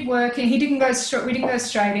continued working. We didn't go straight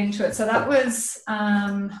into it. So that was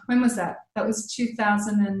when was that? That was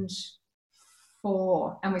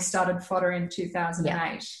 2004, and we started Fodder in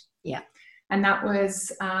 2008. Yeah. And that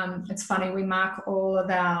was it's funny, we mark all of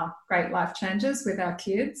our great life changes with our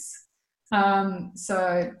kids.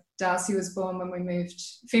 So Darcy was born when we moved.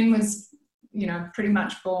 Finn was, pretty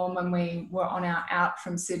much born when we were on our out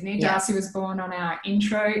from Sydney. Yeah. Darcy was born on our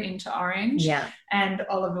intro into Orange. Yeah. And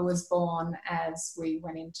Oliver was born as we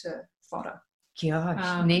went into fodder.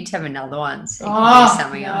 Gosh, you need to have another one. So you Oh, can do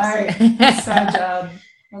something else. So Judd.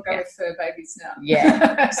 We'll go with fur babies now.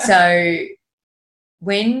 Yeah. So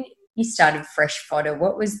when you started Fresh Fodder,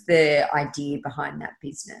 what was the idea behind that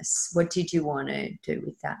business? What did you want to do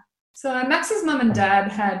with that? So Max's mum and dad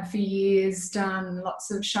had for years done lots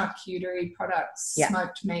of charcuterie products, Yeah.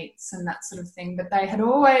 smoked meats and that sort of thing. But they had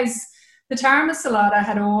always, the Tara Masalata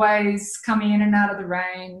had always come in and out of the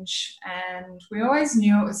range, and we always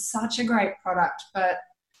knew it was such a great product, but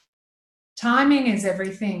timing is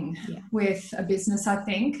everything with a business, I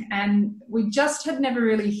think. And we just had never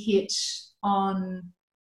really hit on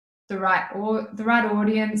the right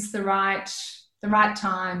audience, the right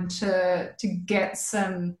time to get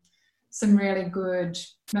some really good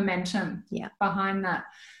momentum behind that.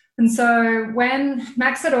 And so when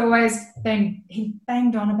Max had always he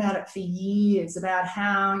banged on about it for years, about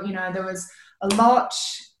how, there was a lot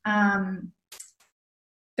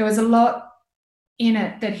in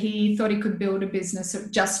it that he thought he could build a business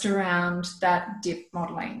just around that dip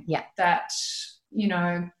modelling. Yeah. That,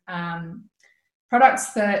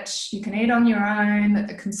 products that you can eat on your own,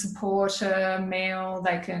 that can support a meal,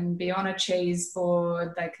 they can be on a cheese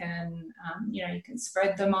board, they can, you can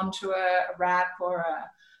spread them onto a wrap or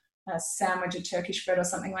a sandwich, a Turkish bread or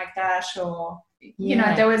something like that, or,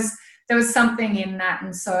 there was something in that.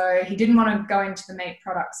 And so he didn't want to go into the meat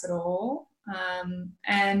products at all.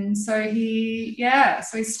 And so he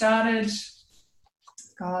started,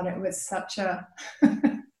 God, it was such a,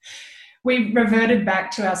 we reverted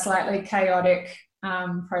back to our slightly chaotic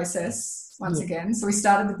process once again. So we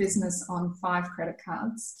started the business on 5 credit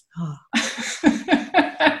cards. Oh.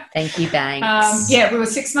 Thank you, banks. We were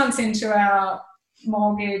 6 months into our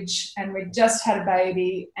mortgage and we just had a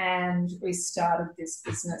baby and we started this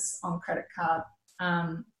business on credit card.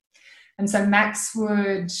 And so Max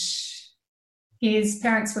his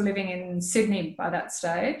parents were living in Sydney by that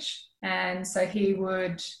stage, and so he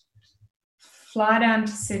would fly down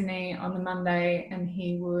to Sydney on the Monday and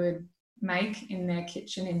he would make in their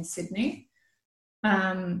kitchen in Sydney.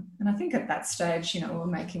 And I think at that stage, we were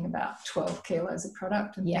making about 12 kilos of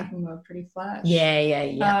product and thinking we were pretty flash.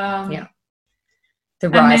 Yeah. The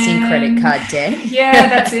rising credit card debt. Yeah,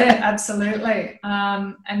 that's it. Absolutely.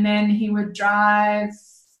 And then he would drive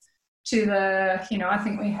to I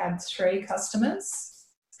think we had 3 customers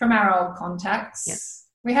from our old contacts. Yeah.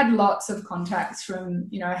 We had lots of contacts from,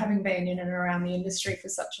 having been in and around the industry for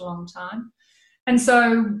such a long time. And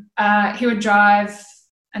so he would drive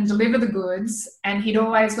and deliver the goods, and he'd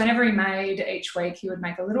always, whenever he made each week, he would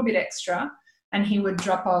make a little bit extra and he would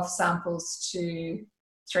drop off samples to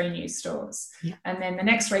 3 new stores. Yeah. And then the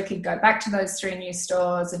next week he'd go back to those 3 new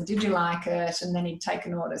stores and did you like it? And then he'd take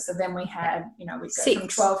an order. So then we had, we'd go 6. from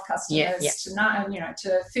 12 customers to 9,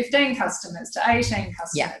 to 15 customers to 18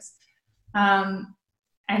 customers.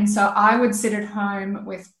 And so I would sit at home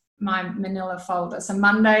with my manila folder. So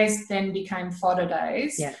Mondays then became fodder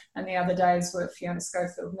days and the other days were Fiona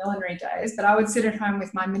Schofield millinery days. But I would sit at home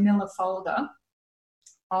with my manila folder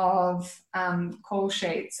of call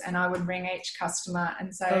sheets and I would ring each customer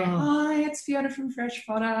and say, hi, it's Fiona from Fresh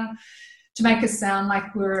Fodder, to make us sound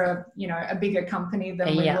like we're a bigger company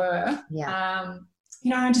than we were. Yeah.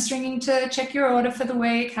 I'm just ringing to check your order for the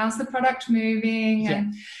week. How's the product moving? Yeah.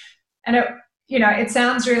 And it, it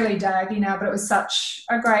sounds really daggy now, but it was such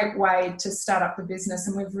a great way to start up the business.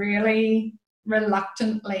 And we've really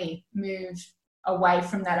reluctantly moved away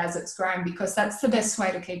from that as it's grown, because that's the best way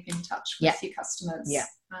to keep in touch with your customers. Yeah.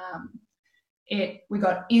 We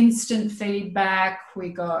got instant feedback. We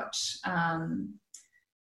got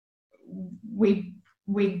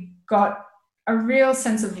we got a real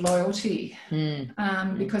sense of loyalty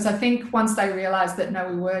because I think once they realised that no,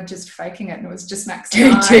 we were just faking it and it was just Max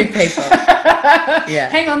and I. 2 people. Yeah.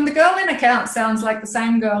 Hang on, the girl in account sounds like the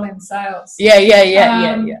same girl in sales. Yeah.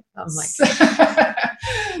 Oh my God.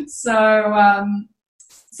 So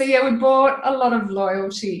we bought a lot of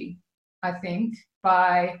loyalty, I think,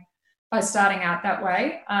 by starting out that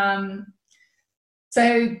way.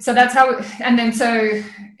 So that's how, and then so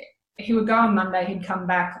he would go on Monday, he'd come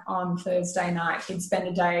back on Thursday night, he'd spend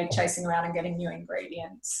a day chasing around and getting new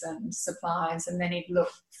ingredients and supplies, and then he'd look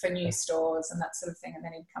for new stores and that sort of thing, and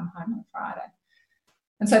then he'd come home on Friday.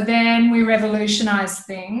 And so then we revolutionised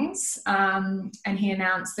things, and he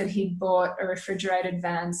announced that he'd bought a refrigerated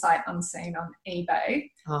van sight unseen on eBay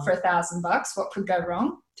for $1,000. What could go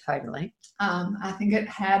wrong? Totally. I think it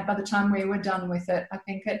had, by the time we were done with it, I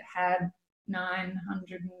think it had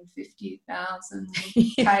 950,000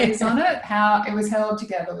 Ks on it. How it was held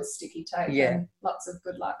together with sticky tape and lots of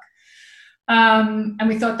good luck. And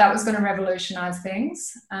we thought that was going to revolutionise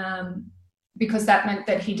things because that meant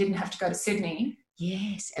that he didn't have to go to Sydney.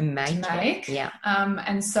 Yes, and make. Yeah.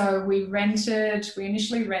 And so we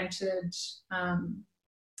initially rented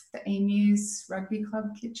the Emus Rugby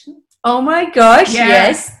Club kitchen. Oh my gosh,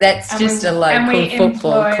 yes. That's just a local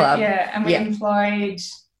football club. Yeah, and we employed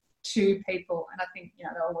 2 people, and I think, they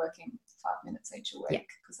were working 5 minutes each a week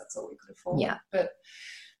because that's all we could afford. Yeah. But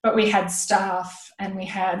we had staff, and we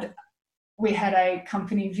had a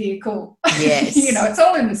company vehicle. Yes. It's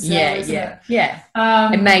all in the cell, isn't it? Yeah.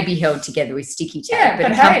 It may be held together with sticky tape,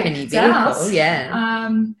 but a company vehicle,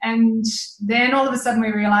 and then all of a sudden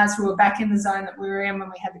we realised we were back in the zone that we were in when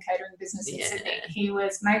we had the catering business in Sydney. He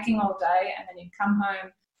was making all day, and then he'd come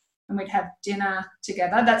home and we'd have dinner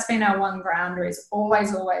together. That's been our one grounder, is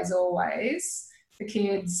always, always, always. The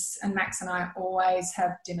kids and Max and I always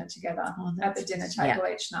have dinner together at the dinner table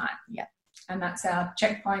each night. Yeah. And that's our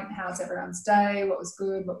checkpoint. How's everyone's day? What was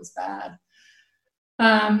good? What was bad?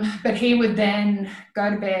 But he would then go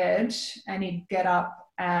to bed, and he'd get up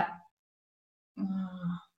at, it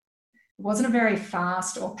wasn't a very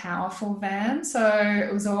fast or powerful van. So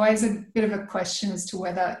it was always a bit of a question as to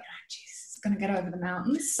whether, it's going to get over the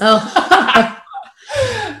mountains. Oh.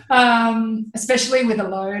 Especially with a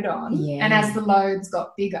load on. Yeah. And as the loads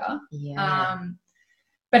got bigger. Yeah.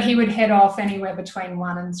 But he would head off anywhere between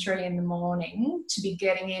 1 and 3 in the morning to be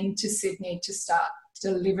getting into Sydney to start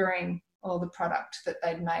delivering all the product that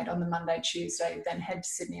they'd made on the Monday, Tuesday, then head to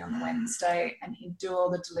Sydney on the Wednesday, and he'd do all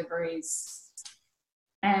the deliveries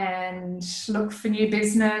and look for new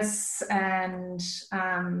business and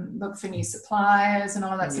look for new suppliers and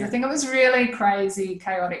all that sort of thing. It was really crazy,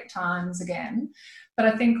 chaotic times again. But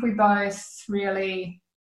I think we both really,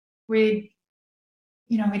 we'd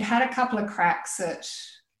had a couple of cracks at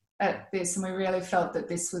this, and we really felt that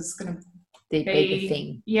this was going to be the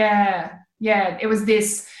thing. Yeah. It was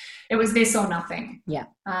this or nothing. Yeah.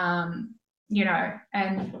 And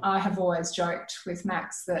I have always joked with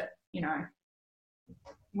Max that,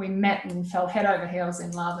 we met and fell head over heels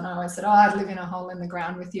in love, and I always said, I'd live in a hole in the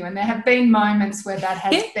ground with you. And there have been moments where that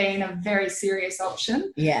has been a very serious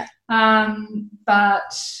option. Yeah.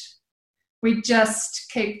 But we just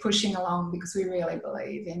keep pushing along because we really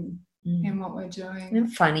believe in what we're doing. Isn't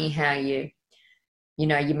it funny how you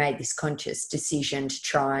made this conscious decision to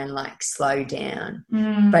try and slow down,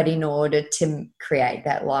 but in order to create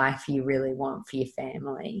that life you really want for your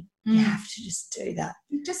family, you have to just do that.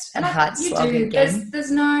 Hard slog again.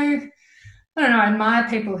 There's no, I don't know, I admire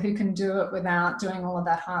people who can do it without doing all of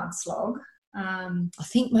that hard slog. I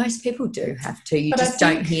think most people do have to. You just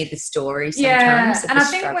don't hear the story sometimes. Yeah, and I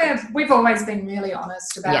think we've always been really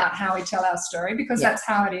honest about how we tell our story, because that's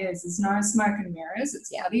how it is. There's no smoke and mirrors.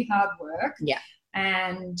 It's bloody hard work. Yeah.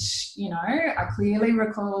 And, I clearly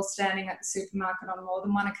recall standing at the supermarket on more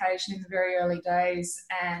than one occasion in the very early days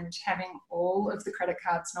and having all of the credit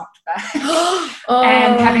cards knocked back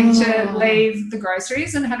and having to leave the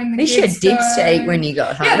groceries and having the kids you had dips to eat when you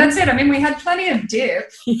got home. Yeah, that's it. I mean, we had plenty of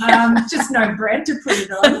dip, just no bread to put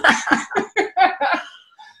it on.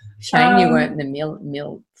 Shame you weren't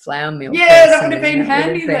the flour mill. Yeah, that would have been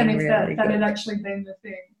handy then if that had actually been the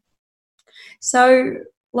thing. So,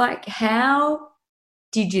 how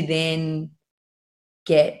did you then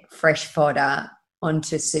get fresh fodder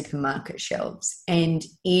onto supermarket shelves and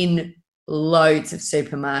in loads of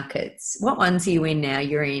supermarkets? What ones are you in now?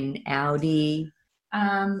 You're in Aldi.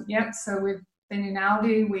 Yep. So we've been in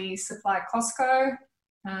Aldi. We supply Costco.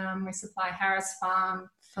 We supply Harris Farm.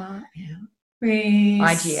 We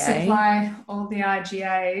supply all the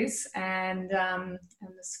IGAs, and the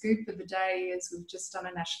scoop of the day is we've just done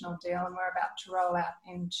a national deal and we're about to roll out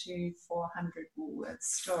into 400 Woolworths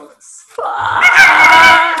stores.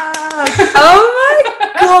 Oh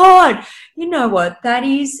my God. You know what? That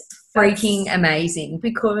is freaking amazing,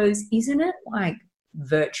 because isn't it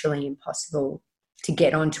virtually impossible to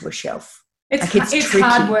get onto a shelf? It's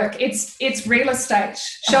hard work. It's real estate.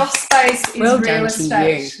 Shelf space is real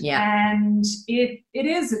estate. Yeah. And it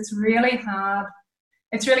is. It's really hard.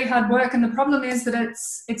 It's really hard work. And the problem is that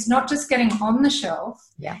it's not just getting on the shelf.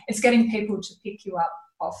 Yeah. It's getting people to pick you up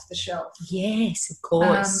off the shelf. Yes, of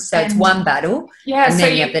course. So it's one battle. Yeah. And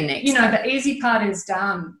then you have the next. The easy part is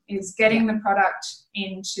done, is getting the product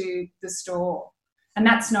into the store. And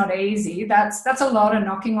that's not easy. That's a lot of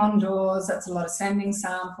knocking on doors. That's a lot of sending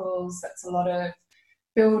samples. That's a lot of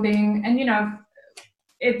building. And,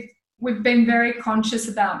 we've been very conscious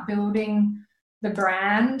about building the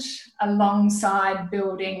brand alongside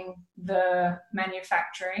building the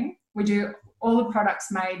manufacturing. we do all the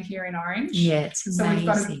products made here in Orange. Yeah, it's So we've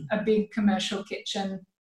got amazing. a big commercial kitchen,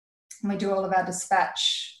 and we do all of our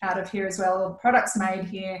dispatch out of here as well. All the products made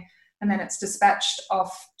here, and then it's dispatched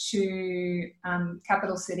off to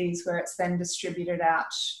capital cities where it's then distributed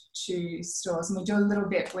out to stores. And we do a little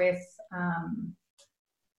bit with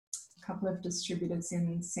a couple of distributors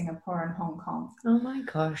in Singapore and Hong Kong. Oh my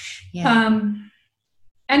gosh. Yeah.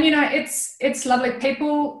 And, you know, it's lovely.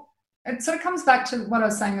 People, it sort of comes back to what I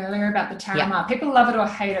was saying earlier about the Tarama. People love it or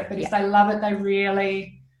hate it, but if they love it, they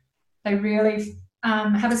really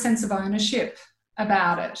have a sense of ownership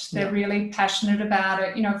about it. They're really passionate about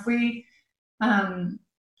it. You know, if we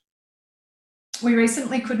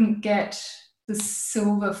recently couldn't get the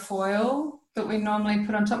silver foil that we normally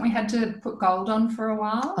put on top. We had to put gold on for a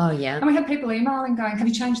while. Oh, yeah. And we had people emailing going, have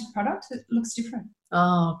you changed the product? It looks different.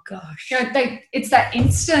 Oh, gosh. You know, it's that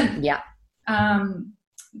instant, Yeah.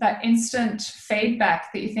 that instant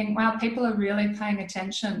feedback that you think, wow, people are really paying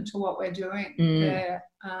attention to what we're doing.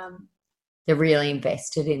 They're really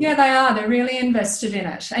invested in Yeah, it. they are. They're really invested in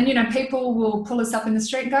it. And, you know, people will pull us up in the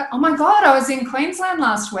street and go, oh, my God, I was in Queensland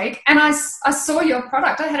last week and I saw your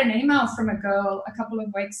product. I had an email from a girl a couple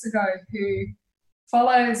of weeks ago who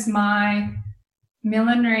follows my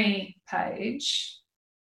millinery page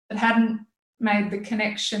but hadn't made the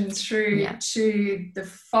connection through to the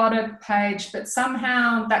fodder page, but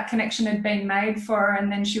somehow that connection had been made for her,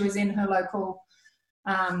 and then she was in her local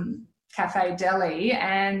cafe deli,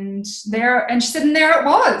 and she said, and there it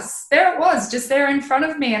was just there in front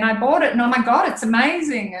of me, and I bought it, and oh my God, it's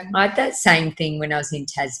amazing. And I had that same thing when I was in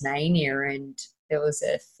Tasmania, and there was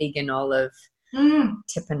a fig and olive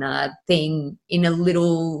tapenade thing in a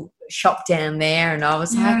little shop down there, and I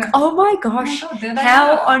was like, oh my gosh,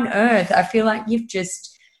 how on earth? I feel like you've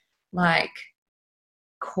just like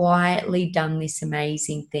quietly done this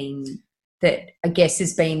amazing thing that I guess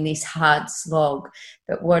has been this hard slog,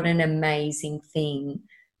 but what an amazing thing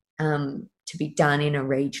to be done in a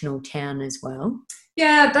regional town as well.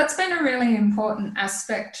 Yeah, that's been a really important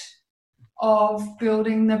aspect of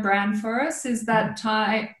building the brand for us, is that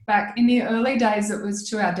tie back. In the early days, it was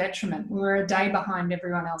to our detriment. We were a day behind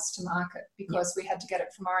everyone else to market because we had to get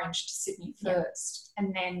it from Orange to Sydney first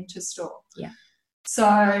and then to store. Yeah.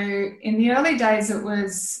 So in the early days, it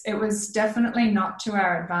was definitely not to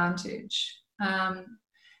our advantage. And,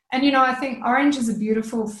 you know, I think Orange is a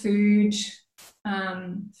beautiful food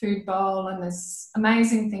bowl, and there's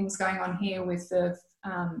amazing things going on here with the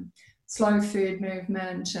slow food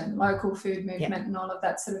movement and local food movement and all of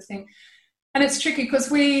that sort of thing. And it's tricky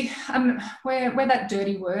because we're that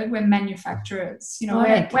dirty word. We're manufacturers. You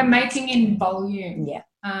know, we're making in volume. Yeah.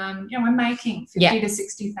 You know, we're making 50 to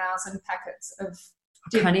 60,000 packets of.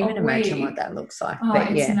 I can't even imagine what that looks like. Oh,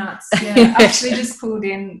 but it's nuts. Yeah. I actually just pulled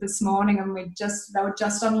in this morning, and they were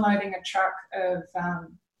just unloading a truck of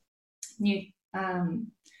we've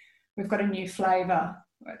got a new flavour,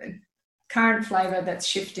 current flavour that's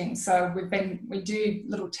shifting. So we do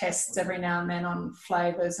little tests every now and then on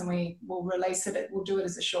flavours, and we will release it. We'll do it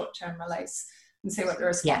as a short-term release and see what the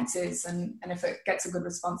response is. And if it gets a good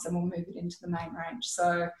response, then we'll move it into the main range.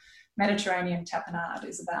 So Mediterranean tapenade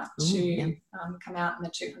is about to come out in the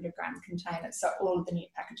 200-gram container. So all of the new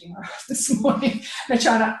packaging arrived this morning. They're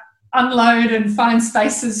trying to unload and find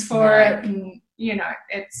spaces for it, and you know,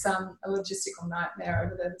 it's a logistical nightmare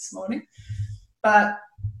over there this morning. But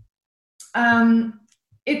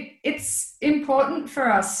it's important for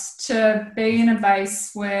us to be in a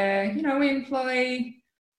base where, you know, we employ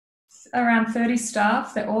around 30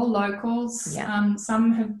 staff. They're all locals.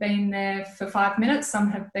 Some have been there for 5 minutes. Some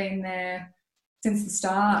have been there since the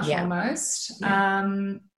start almost.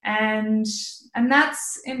 And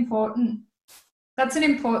that's important. That's an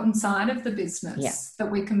important side of the business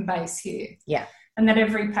that we can base here. Yeah. And that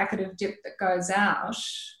every packet of dip that goes out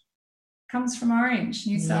comes from Orange,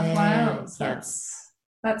 New South Wales.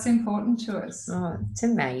 That's important to us. Oh, it's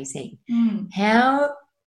amazing. How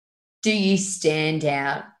do you stand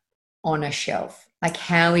out on a shelf? Like,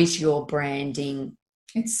 how is your branding?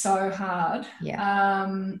 It's so hard. Yeah.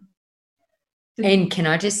 And can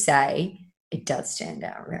I just say, it does stand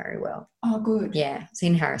out very well. Oh, good. Yeah. I was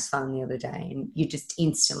in Harris Farm the other day, and you're just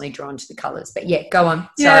instantly drawn to the colours. But yeah, go on.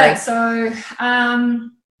 Yeah. Sorry.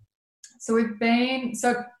 So we've been.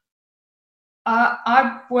 So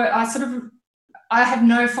I have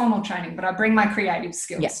no formal training, but I bring my creative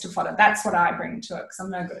skills to fodder. That's what I bring to it, because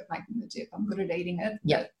I'm no good at making the dip. I'm good at eating it,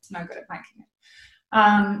 but no good at making it.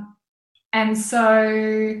 And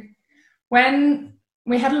so when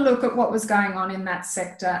we had a look at what was going on in that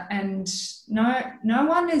sector, and no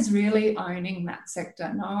one is really owning that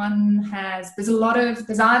sector. No one has. There's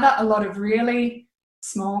either a lot of really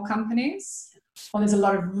small companies, or there's a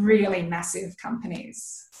lot of really massive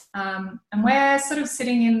companies. And we're sort of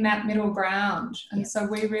sitting in that middle ground. And so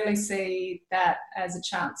we really see that as a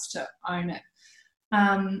chance to own it.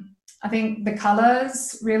 I think the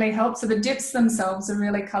colours really help. So the dips themselves are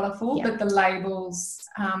really colourful, but the labels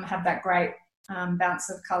have that great bounce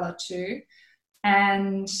of colour too.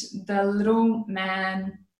 And the little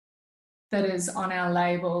man that is on our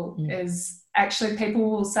label is actually, people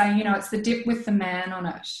will say, you know, it's the dip with the man on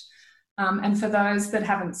it. And for those that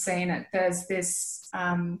haven't seen it, there's this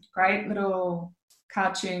great little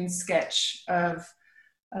cartoon sketch of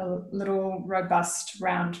a little robust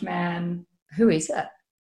round man. Who is it?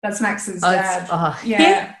 That's Max's dad.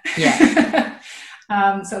 Yeah. Yeah.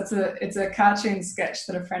 So it's a cartoon sketch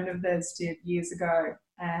that a friend of theirs did years ago,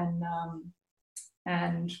 and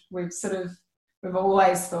we've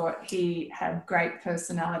always thought he had great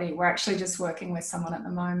personality. We're actually just working with someone at the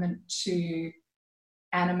moment to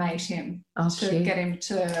animate him, get him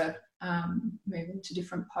to move into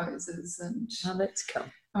different poses, and that's cool.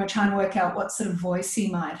 And we're trying to work out what sort of voice he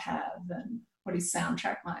might have and what his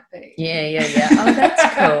soundtrack might be. Yeah. Oh,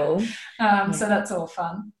 that's cool. So that's all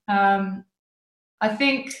fun. I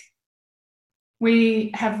think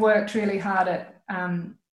we have worked really hard at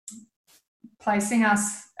placing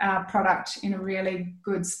our product in a really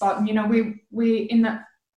good spot. And, you know, we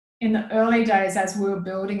in the early days, as we were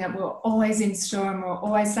building it, we were always in store and we were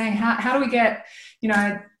always saying, how do we get, you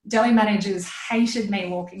know, deli managers hated me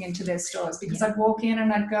walking into their stores because I'd walk in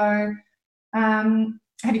and I'd go,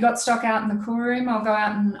 have you got stock out in the cool room? I'll go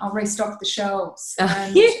out and I'll restock the shelves.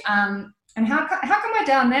 And how come we're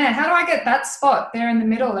down there? How do I get that spot there in the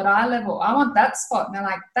middle at eye level? I want that spot. And they're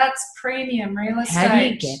like, that's premium real estate. How do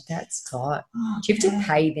you get that spot? Do you have to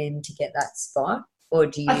pay them to get that spot? Or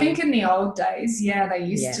do you? I think in the old days, they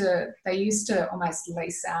used to almost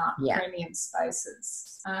lease out premium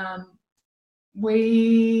spaces.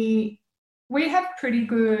 We have pretty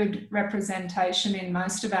good representation in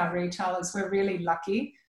most of our retailers. We're really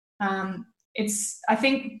lucky. I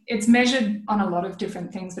think it's measured on a lot of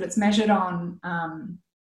different things, but it's measured on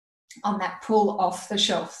that pull off the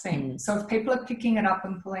shelf thing. So if people are picking it up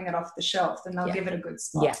and pulling it off the shelf, then they'll give it a good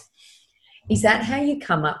spot. Yeah. Is that how you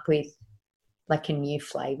come up with like a new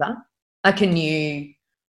flavour? Is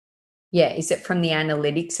it from the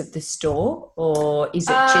analytics of the store, or is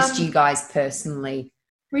it just you guys personally?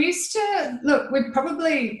 We used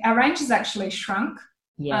to, our range has actually shrunk.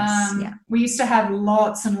 Yes, We used to have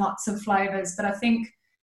lots and lots of flavours, but I think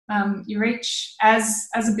you reach, as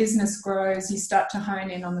a business grows, you start to hone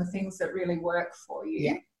in on the things that really work for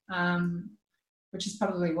you, which is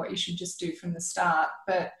probably what you should just do from the start.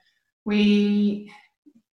 But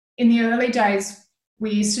in the early days,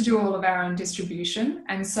 we used to do all of our own distribution,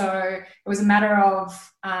 and so it was a matter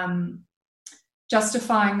of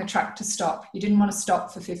justifying the truck to stop. You didn't want to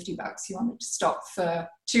stop for $50. You wanted to stop for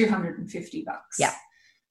 $250. Yeah.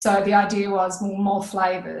 So the idea was, more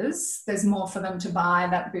flavours, there's more for them to buy.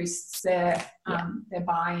 That boosts their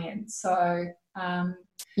buy-in. So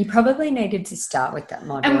you probably needed to start with that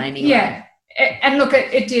model anyway. Yeah, and look,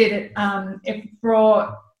 it did.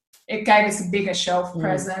 It gave us a bigger shelf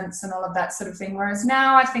presence and all of that sort of thing. Whereas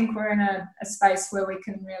now I think we're in a space where we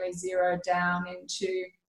can really zero down into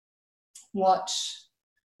what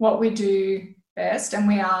we do best, and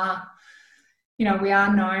we are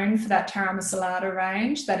known for that Taramasalada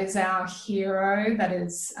range. That is our hero. That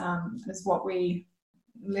is what we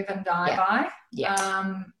live and die by.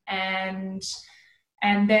 Yeah. And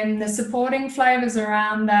then the supporting flavours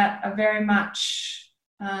around that are very much,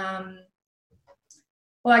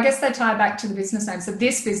 I guess they tie back to the business name. So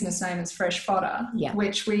this business name is Fresh Fodder,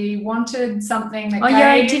 which we wanted something that gave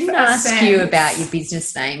I didn't ask you about your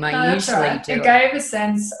business name. I usually do. It gave a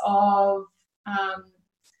sense of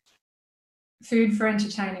food for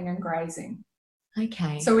entertaining and grazing.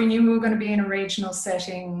 Okay. So we knew we were going to be in a regional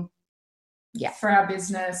setting for our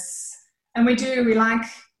business. And we like,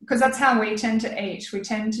 because that's how we tend to eat. We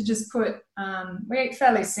tend to just we eat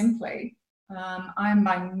fairly simply. I am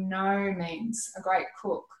by no means a great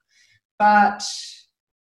cook, but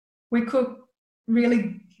we cook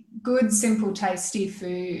really good, simple, tasty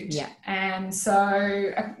food. Yeah. And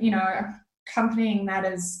so, accompanying that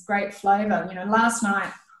is great flavour. Last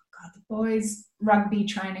night, the boys' rugby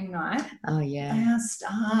training night. Oh, yeah. They are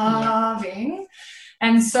starving. Yeah.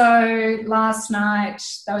 And so last night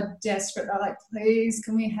they were desperate. They were like, please,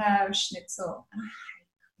 can we have schnitzel?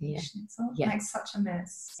 Schnitzel makes such a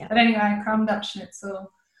mess. Yeah. But anyway, crumbed up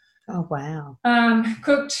schnitzel. Oh, wow.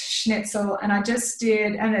 Cooked schnitzel, and I just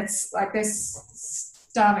did, and it's like this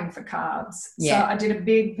starving for carbs. Yeah. So I did a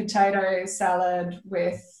big potato salad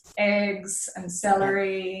with eggs and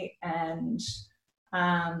celery and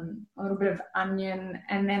a little bit of onion,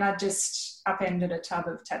 and then I just upended a tub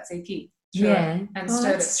of tzatziki and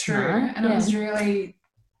stirred it through. Smart. And it was really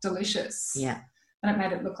delicious. Yeah. And it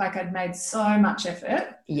made it look like I'd made so much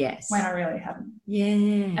effort Yes. when I really hadn't.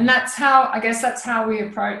 Yeah. And that's how we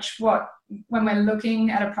approach when we're looking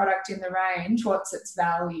at a product in the range, what's its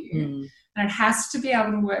value? And it has to be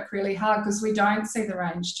able to work really hard, because we don't see the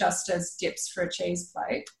range just as dips for a cheese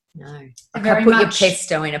plate. No. Like Very I put much- your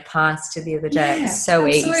pesto in a pasta the other day. Yeah, It's so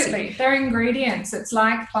absolutely. easy. They're ingredients. It's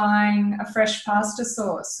like buying a fresh pasta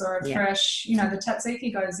sauce or a Yeah. fresh, the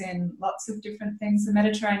tzatziki goes in lots of different things. The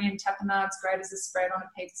Mediterranean tapenades, great as a spread on a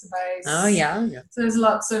pizza base. Oh, yeah. So there's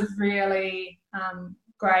lots of really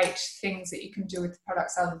great things that you can do with the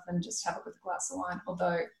products other than just have it with a glass of wine.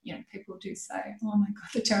 Although, people do say, oh my God,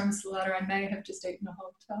 the tiramisu latte, I may have just eaten a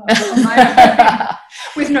whole tub on my own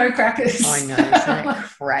with no crackers. I know. Isn't that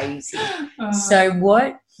crazy? So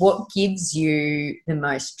what gives you the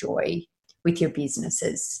most joy with your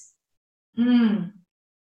businesses?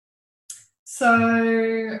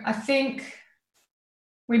 So I think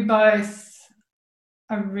we both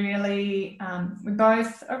are really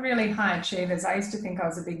high achievers. I used to think I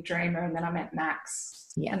was a big dreamer, and then I met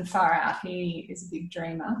Max, and far out, he is a big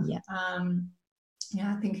dreamer. Yeah.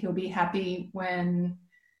 I think he'll be happy when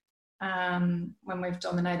we've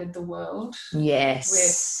dominated the world. Yes.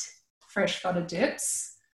 With fresh fodder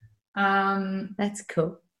dips. That's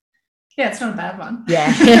cool. Yeah, it's not a bad one.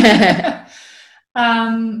 Yeah.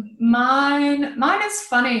 Mine is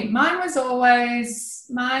funny. Mine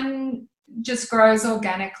just grows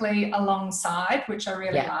organically alongside, which I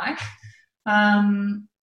really like.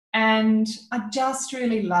 And I just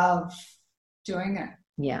really love doing it.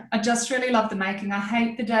 Yeah. I just really love the making. I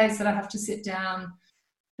hate the days that I have to sit down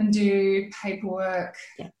and do paperwork.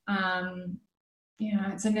 Yeah.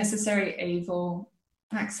 It's a necessary evil.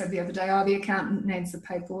 Max said the other day, the accountant needs the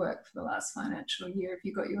paperwork for the last financial year. Have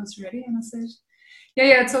you got yours ready? And I said,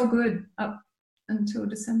 yeah, it's all good up until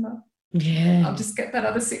December. Yeah. I'll just get that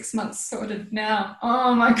other 6 months sorted now.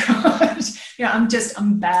 Oh my God. Yeah,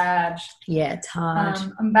 I'm bad. Yeah, it's hard.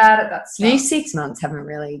 I'm bad at that stuff. These 6 months haven't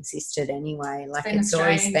really existed anyway. Like it's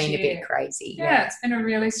always been a bit crazy. Yeah, it's been a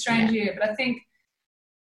really strange year. But I think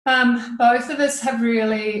both of us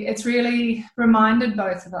it's really reminded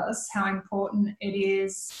both of us how important it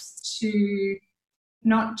is to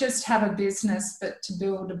not just have a business, but to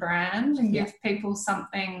build a brand and give people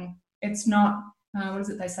something. It's not, what is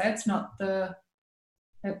it they say? It's not the,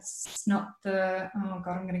 oh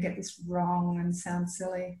God, I'm going to get this wrong and sound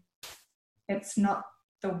silly. It's not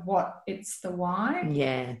the what, it's the why.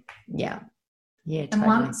 Yeah. Totally. And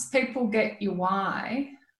once people get your why,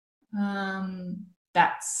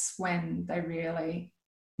 that's when they really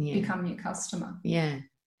become your customer. Yeah.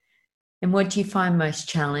 And what do you find most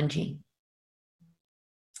challenging?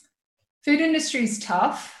 Food industry is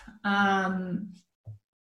tough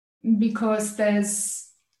because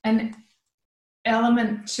there's an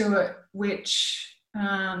element to it which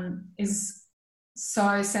is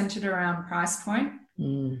so centered around price point.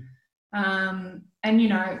 And,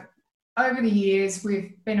 over the years,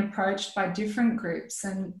 we've been approached by different groups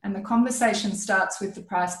and the conversation starts with the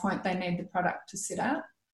price point they need the product to sit at.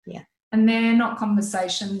 Yeah. And they're not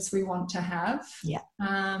conversations we want to have. Yeah.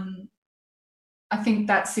 I think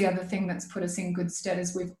that's the other thing that's put us in good stead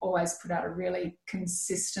is we've always put out a really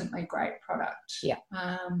consistently great product. Yeah.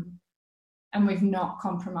 And we've not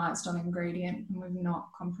compromised on ingredient and we've not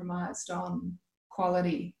compromised on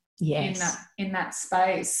quality. Yes. In that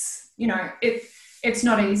space. It's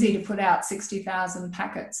not easy to put out 60,000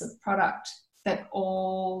 packets of product that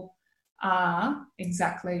all are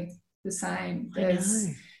exactly the same.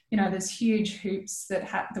 There's huge hoops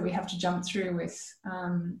that we have to jump through with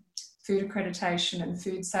food accreditation and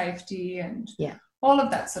food safety and all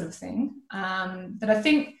of that sort of thing. That I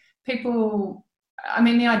think people,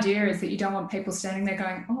 the idea is that you don't want people standing there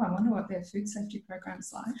going, oh, I wonder what their food safety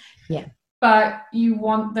program's like. Yeah. But you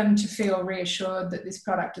want them to feel reassured that this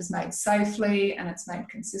product is made safely and it's made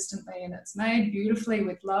consistently and it's made beautifully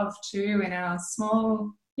with love too in our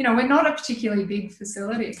small, we're not a particularly big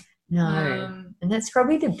facility. No. And that's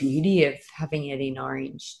probably the beauty of having it in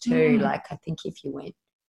Orange too. Like I think if you went,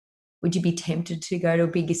 would you be tempted to go to a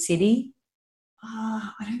bigger city? I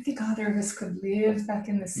don't think either of us could live back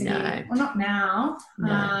in the city. No. Well, not now.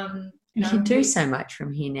 No. You can do so much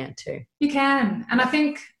from here now too. You can. And I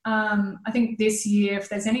think this year, if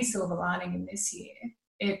there's any silver lining in this year,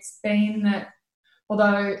 it's been that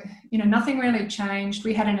although, nothing really changed,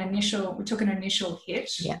 we took an initial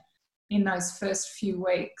hit in those first few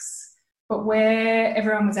weeks. But where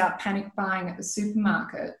everyone was out panic buying at the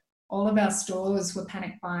supermarket, all of our stores were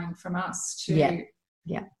panic buying from us too.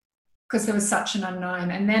 Yeah. Because there was such an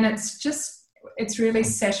unknown. And then it's really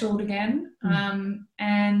settled again.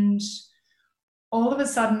 And all of a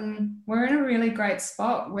sudden, we're in a really great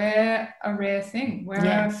spot. We're a rare thing. We're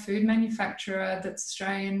a food manufacturer that's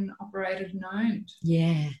Australian operated and owned.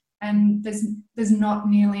 Yeah. And there's not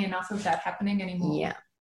nearly enough of that happening anymore. Yeah.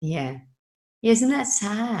 Yeah. Isn't that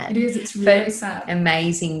sad? It is. It's really sad.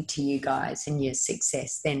 Amazing to you guys and your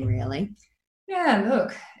success then, really. Yeah,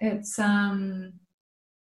 look, it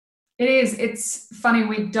is. It's funny,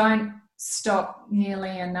 we don't stop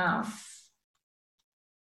nearly enough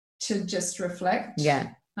to just reflect. Yeah.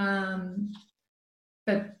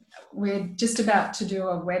 But we're just about to do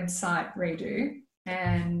a website redo,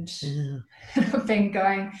 and I've been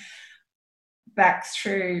going back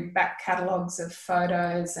through back catalogues of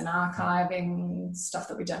photos and archiving stuff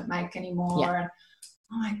that we don't make anymore. Yeah. And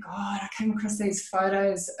oh my God, I came across these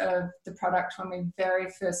photos of the product when we very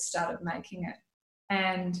first started making it.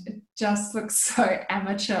 And it just looks so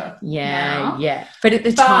amateur. Yeah, now. yeah. But at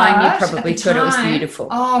the time, you probably thought it was beautiful.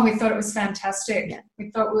 Oh, we thought it was fantastic. Yeah.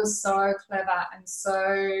 We thought it was so clever and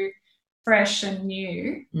so fresh and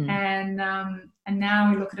new. And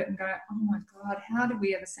now we look at it and go, oh my God, how did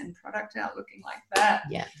we ever send product out looking like that?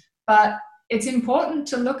 Yeah. But it's important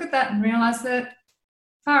to look at that and realise that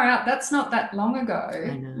far out, that's not that long ago.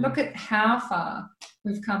 I know. Look at how far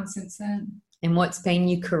we've come since then. And what's been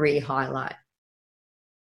your career highlight?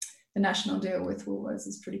 The national deal with Woolworths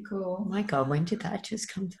is pretty cool. Oh my God, when did that just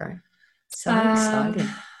come through? So exciting.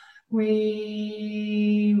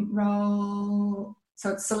 We roll,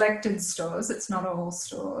 so it's selected stores, it's not all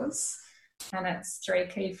stores, and it's 3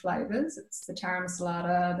 key flavours. It's the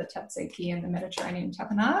taramasalata, the tzatziki, and the Mediterranean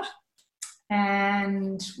tapenade.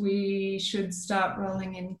 And we should start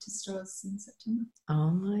rolling into stores in September. Oh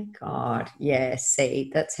my God. Yeah, see,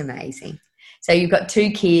 that's amazing. So you've got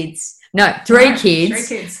 2 kids. No, 3 kids.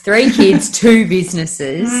 3 kids. 3 kids, 2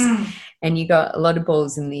 businesses. And you got a lot of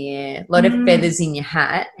balls in the air, a lot of feathers in your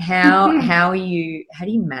hat. How do you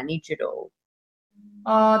manage it all?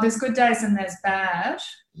 Oh, there's good days and there's bad.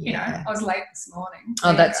 Yeah. You know, I was late this morning.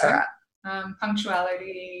 Oh, that's all right.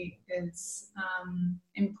 Punctuality is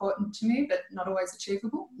important to me, but not always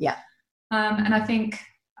achievable. Yeah. And I think,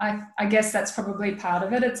 I guess that's probably part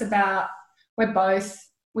of it. It's about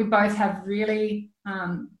we both have really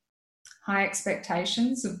high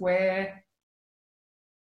expectations of where,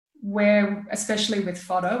 especially with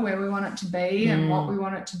fodder, where we want it to be and what we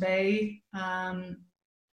want it to be. And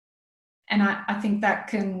I think that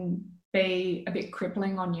can be a bit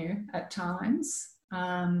crippling on you at times.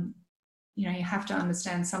 You know, you have to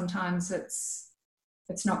understand sometimes it's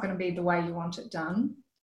not going to be the way you want it done.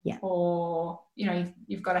 Yeah. Or, you know,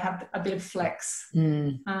 you've got to have a bit of flex.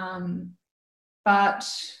 But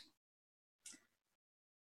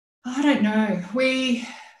I don't know. We're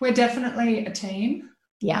definitely a team.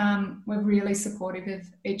 Yeah. We're really supportive of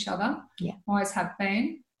each other. Yeah. Always have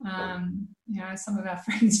been. You know, some of our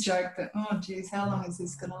friends joke that, oh, geez, how long is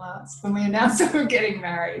this going to last? When we announced that we're getting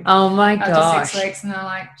married. Oh, my after gosh. 6 weeks, and they're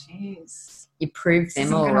like, geez. You proved them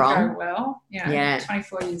This all isn't gonna wrong. go well. You know, Yeah.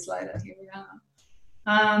 24 years later, here we are.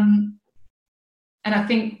 And I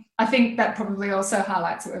think that probably also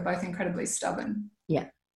highlights that we're both incredibly stubborn. Yeah.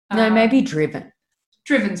 No, maybe driven.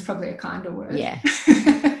 Driven's probably a kinder word. Yeah.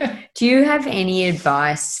 Do you have any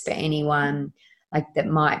advice for anyone like that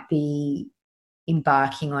might be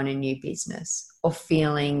embarking on a new business or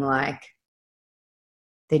feeling like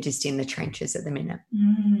they're just in the trenches at the minute?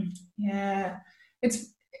 Yeah.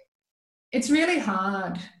 It's really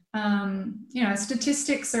hard. You know,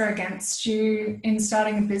 statistics are against you in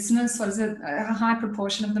starting a business. What is it? A high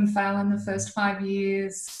proportion of them fail in the first 5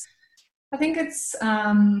 years. I think it's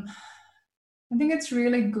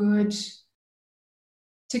really good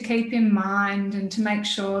to keep in mind and to make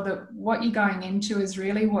sure that what you're going into is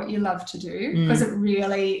really what you love to do, because it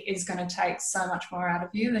really is going to take so much more out of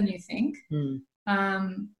you than you think.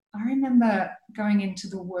 I remember going into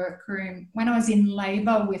the workroom when I was in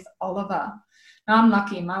labour with Oliver. Now, I'm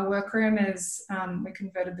lucky. My workroom is, we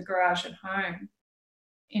converted the garage at home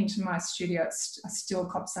into my studio. I still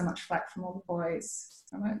cop so much flack from all the boys.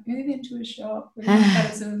 I won't move into a shop. We want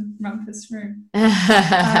that as a rumpus room.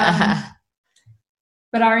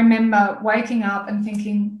 But I remember waking up and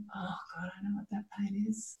thinking, oh, God, I know what that pain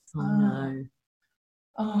is. Oh, no.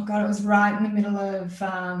 Oh, God, it was right in the middle of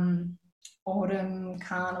autumn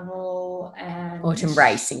carnival and... Autumn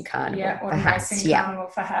racing carnival. Yeah, autumn racing carnival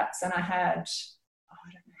for hats. And I had, I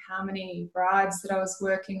don't know how many brides that I was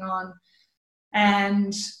working on.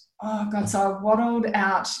 And oh God, so I waddled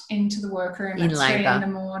out into the workroom In at 3 labour. in the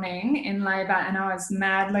morning in labour, and I was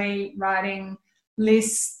madly writing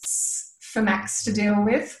lists for Max to deal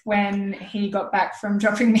with when he got back from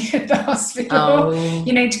dropping me at the hospital. Oh.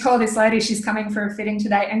 You need to call this lady. She's coming for a fitting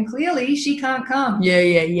today, and clearly she can't come.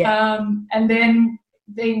 Yeah. And then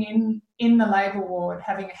being in the labour ward,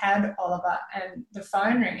 having had Oliver, and the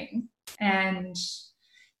phone ringing, and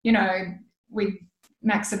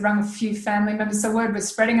Max had rung a few family members, so word was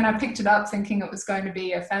spreading, and I picked it up thinking it was going to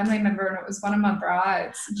be a family member, and it was one of my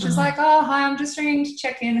brides. And she was like, "Oh, hi, I'm just ringing to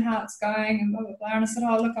check in how it's going," and blah, blah, blah. And I said,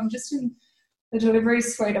 "Oh, look, I'm just in the delivery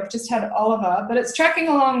suite. I've just had Oliver, but it's tracking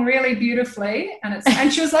along really beautifully." And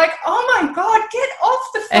she was like, "Oh my God, get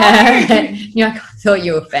off the phone." You're like, I thought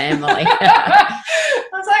you were family. I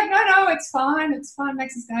was like, no, it's fine. It's fine.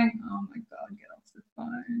 Max is going, "Oh my God, get off the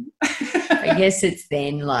phone." I guess it's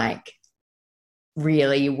then like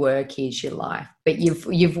really your work is your life, but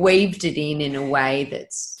you've weaved it in a way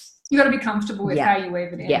that's you got to be comfortable with how you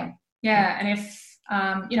weave it in. Yeah. And if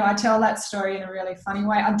I tell that story in a really funny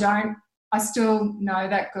way, I still know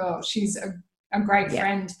that girl. She's a great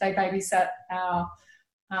friend. They babysat our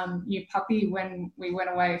new puppy when we went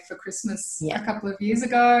away for Christmas a couple of years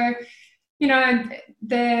ago.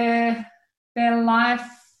 Their life,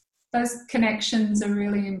 those connections are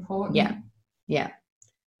really important. Yeah.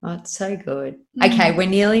 Oh, it's so good. Okay, we're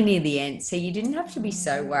nearly near the end, so you didn't have to be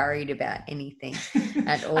so worried about anything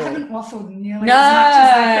at all. I haven't waffled nearly as much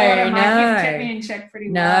as I thought I might. You've kept me in check pretty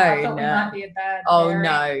well. I thought we might be a bad pairing.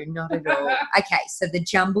 No, not at all. Okay, so the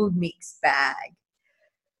jumbled mixed bag.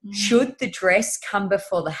 Should the dress come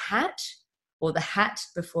before the hat or the hat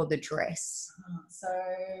before the dress? So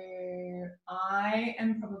I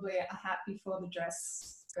am probably a hat before the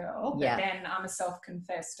dress girl, but then I'm a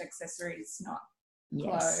self-confessed accessories, not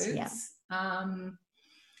clothes. It's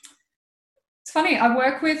funny, I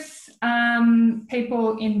work with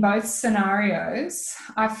people in both scenarios.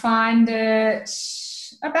 I find it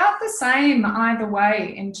about the same either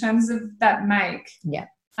way in terms of that make.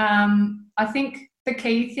 I think the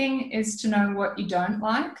key thing is to know what you don't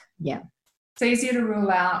like. It's easier to rule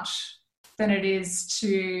out than it is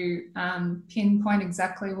to pinpoint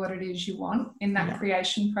exactly what it is you want in that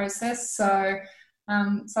creation process. So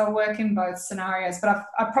I work in both scenarios, but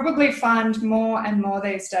I probably find more and more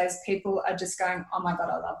these days people are just going, "Oh my God,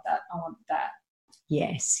 I love that. I want that."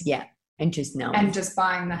 Yes, yeah, and just knowing. And just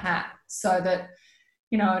buying the hat so that,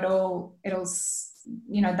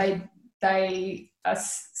 they are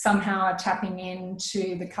somehow tapping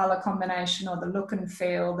into the colour combination or the look and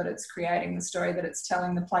feel that it's creating, the story that it's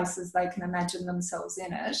telling, the places they can imagine themselves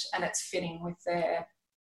in it, and it's fitting with their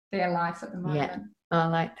life at the moment. Yeah, I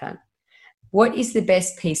like that. What is the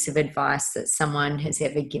best piece of advice that someone has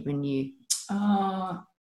ever given you?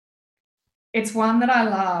 It's one that I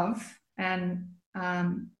love, and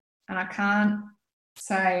I can't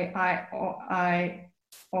say I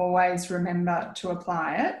always remember to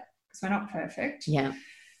apply it because we're not perfect. Yeah.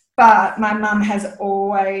 But my mum has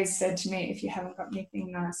always said to me, if you haven't got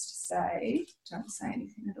anything nice to say, don't say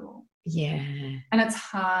anything at all. Yeah. And it's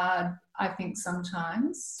hard, I think,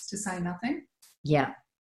 sometimes to say nothing. Yeah.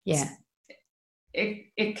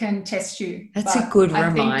 It can test you. That's a good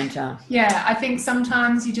reminder. I think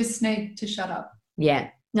sometimes you just need to shut up.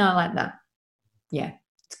 Yeah. No, I like that. Yeah,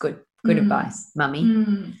 it's good. Good advice,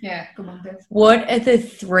 Mummy. Yeah, good one, Bev. What are the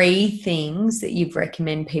 3 things that you'd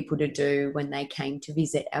recommend people to do when they came to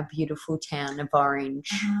visit our beautiful town of Orange?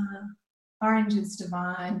 Orange is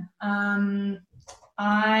divine. I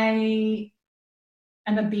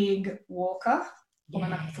am a big walker. Well,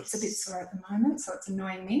 my foot's a bit sore at the moment, so it's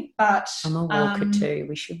annoying me. But I'm a walker too.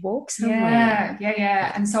 We should walk somewhere.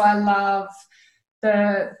 Yeah. And so I love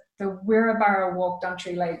the Wirraburra Walk,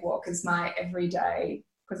 Downtree Lake Walk is my everyday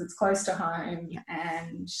because it's close to home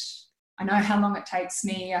and I know how long it takes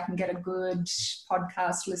me. I can get a good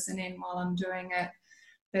podcast listen in while I'm doing it.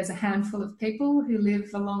 There's a handful of people who live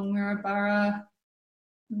along Wirraburra,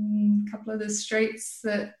 a couple of the streets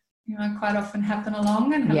that quite often happen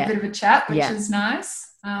along and have a bit of a chat, which is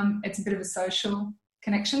nice. It's a bit of a social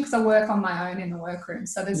connection because I work on my own in the workroom.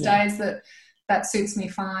 So there's days that suits me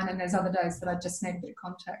fine and there's other days that I just need a bit of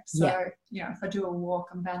contact. So, if I do a walk,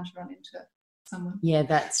 I'm bound to run into someone. Yeah,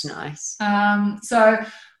 that's nice. So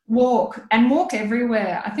walk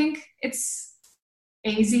everywhere. I think it's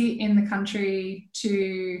easy in the country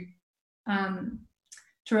to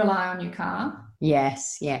rely on your car.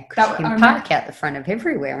 Yes, yeah, because you can park out the front of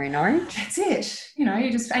everywhere in Orange. That's it.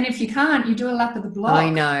 And if you can't, you do a lap of the block. I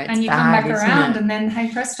know, and you come back around, and then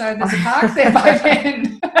hey presto, there's a park there by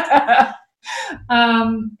then.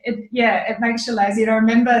 It makes you lazy. And I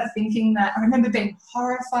remember thinking that. I remember being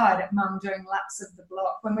horrified at Mum doing laps of the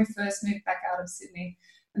block when we first moved back out of Sydney,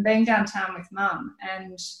 and being downtown with Mum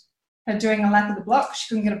and her doing a lap of the block. She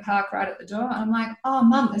couldn't get a park right at the door. And I'm like, oh,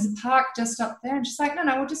 Mum, there's a park just up there. And she's like, no,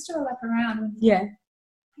 we'll just do a lap around. And Yeah.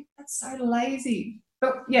 that's so lazy.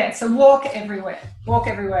 But yeah, so walk everywhere,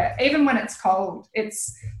 even when it's cold.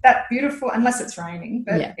 It's that beautiful, unless it's raining,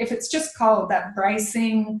 but if it's just cold, that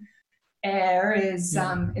bracing air is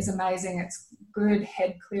amazing. It's good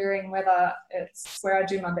head clearing weather. It's where I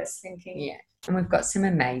do my best thinking. Yeah. And we've got some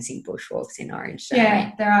amazing bushwalks in Orange.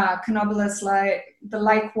 Yeah, there are. Canobolas Lake, the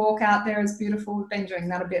lake walk out there is beautiful. We've been doing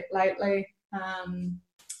that a bit lately.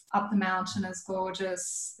 Up the mountain is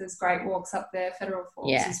gorgeous. There's great walks up there. Federal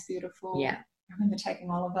Falls is beautiful. Yeah. I remember taking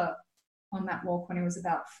Oliver on that walk when he was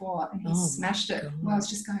about 4 and he smashed it. God. Well, I was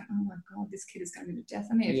just going, oh my God, this kid is going to be the death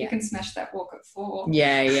of me if you can smash that walk at 4.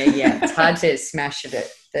 Yeah. It's hard to smash it at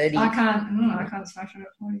 30. I can't smash it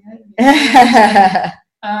at 48.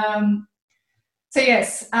 So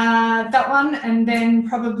yes, that one, and then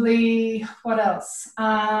probably what else?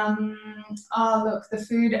 Look, the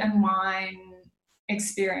food and wine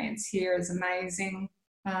experience here is amazing.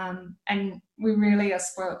 And we really are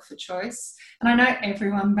spoilt for choice. And I know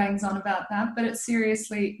everyone bangs on about that, but it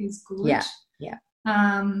seriously is good. Yeah.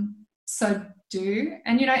 So do.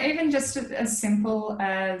 And, even just as simple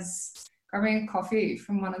as grabbing a coffee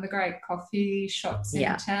from one of the great coffee shops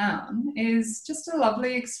in town is just a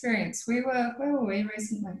lovely experience. Where were we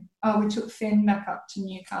recently? We took Finn back up to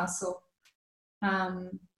Newcastle.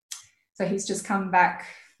 So he's just come back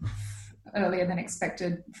earlier than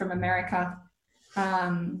expected from America.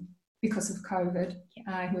 Because of COVID.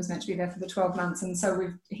 He was meant to be there for the 12 months, and so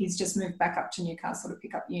he's just moved back up to Newcastle to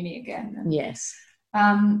pick up uni again. And, yes. We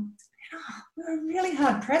were really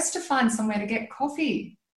hard pressed to find somewhere to get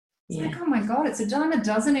coffee. It's like, oh my God, it's a dime a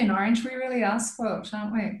dozen in Orange. We really are spoilt,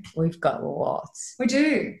 aren't we? We've got lots. We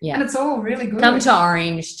do. Yeah. And it's all really good. Come to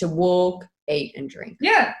Orange to walk, eat and drink.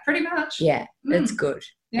 Yeah, pretty much. Yeah, that's good.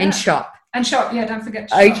 Yeah. And shop. And shop, don't forget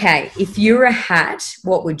to shop. Okay, if you're a hat,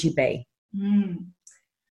 what would you be?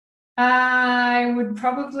 I would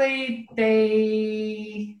probably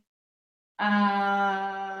be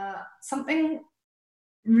something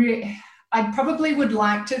I probably would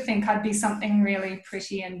like to think I'd be something really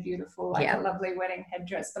pretty and beautiful, like a lovely wedding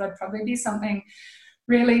headdress, but I'd probably be something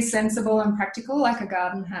really sensible and practical, like a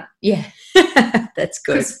garden hat. Yeah, that's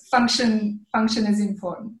good. Because function is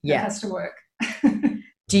important. It has to work.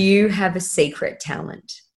 Do you have a secret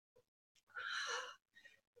talent?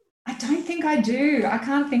 I don't think I do. I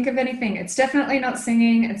can't think of anything. It's definitely not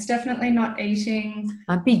singing. It's definitely not eating.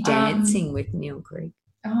 I'd be dancing with Neil Greig.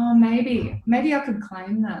 Oh, maybe I could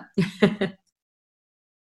claim that.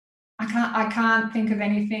 I can't think of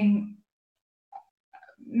anything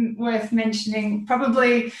worth mentioning.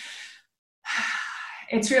 Probably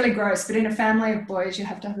it's really gross, but in a family of boys, you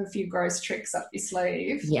have to have a few gross tricks up your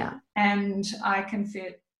sleeve. Yeah. And I can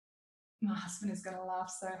fit. My husband is going to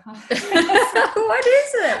laugh so hard. What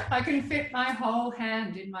is it? I can fit my whole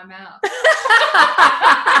hand in my mouth.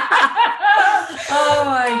 Oh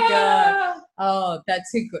my God. Oh,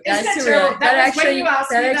 that's a good. That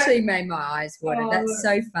actually made my eyes water. That's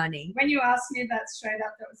so funny. When you asked me that straight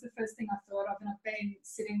up, that was the first thing I thought of, and I've been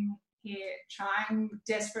sitting here trying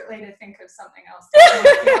desperately to think of something else that I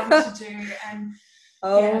would be able to do. And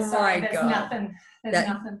there's nothing. There's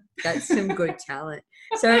nothing. That's some good talent.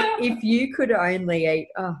 So if you could only eat,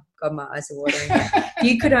 oh God, my eyes are watering. If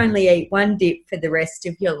you could only eat one dip for the rest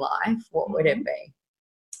of your life, what would it be?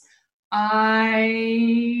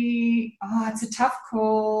 It's a tough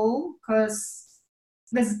call because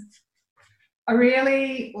I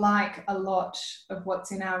really like a lot of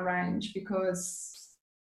what's in our range because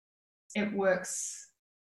it works.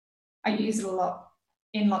 I use it a lot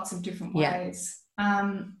in lots of different ways.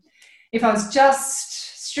 If I was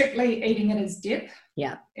just strictly eating it as dip,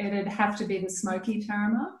 it'd have to be the smoky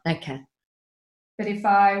tarama. Okay. But if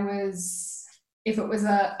it was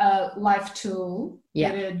a life tool,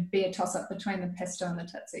 it'd be a toss-up between the pesto and the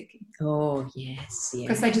tzatziki. Oh, yes.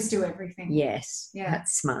 Because they just do everything. Yes. Yeah.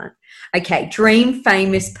 That's smart. Okay. Dream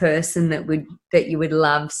famous person that you would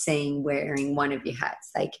love seeing wearing one of your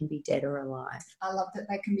hats. They can be dead or alive. I love that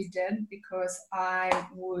they can be dead because I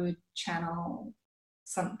would channel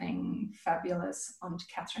something fabulous onto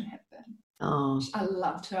Katharine Hepburn. Oh, I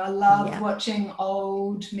loved her. I loved watching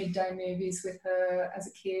old midday movies with her as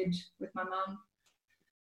a kid with my mum.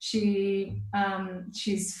 She's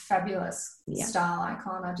fabulous style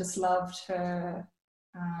icon. I just loved her.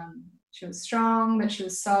 She was strong, but she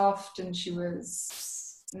was soft, and she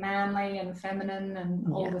was manly and feminine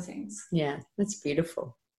and all Yeah. the things. Yeah, that's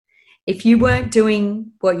beautiful. If you weren't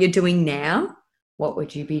doing what you're doing now, what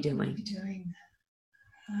would you be doing? Be doing.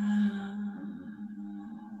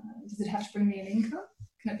 Does it have to bring me an income?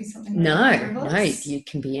 Can it be something really No, frivolous? you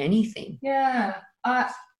can be anything. Yeah.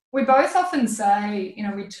 We both often say, you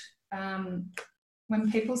know,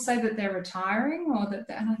 when people say that they're retiring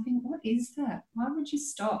and I think, what is that? Why would you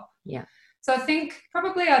stop? Yeah. So I think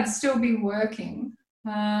probably I'd still be working,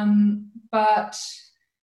 but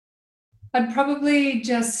I'd probably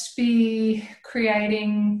just be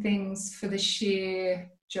creating things for the sheer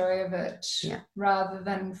joy of it, rather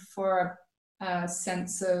than for a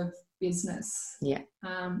sense of business. Yeah.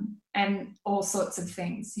 And all sorts of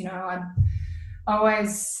things. You know, I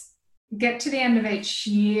always get to the end of each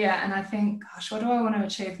year and I think, gosh, what do I want to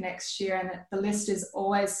achieve next year? And the list is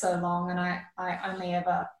always so long, and I only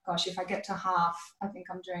ever, gosh, if I get to half, I think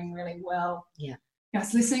I'm doing really well. Yeah. I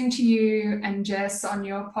was listening to you and Jess on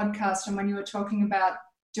your podcast, and when you were talking about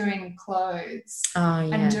doing clothes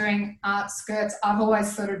and doing art skirts, I've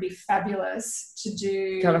always thought it'd be fabulous to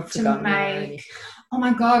do, to make. Oh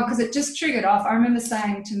my God, because it just triggered off. I remember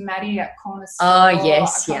saying to Maddie at Corner Store a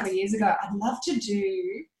couple of years ago, I'd love to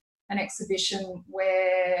do an exhibition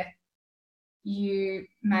where you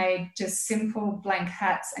made just simple blank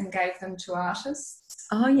hats and gave them to artists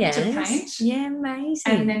to paint. Yeah,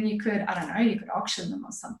 amazing. And then you could, I don't know, you could auction them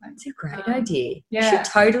or something. It's a great idea. Yeah. You should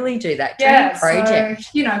totally do that. Project. So,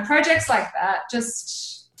 you know, projects like that,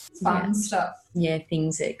 just fun stuff. Yeah,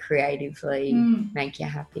 things that creatively make you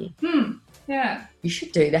happy. Yeah. You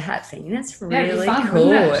should do the hat thing. That's really it'd be fun, cool.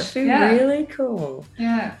 wouldn't it? It'd be really cool.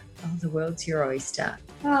 Yeah. Oh, the world's your oyster.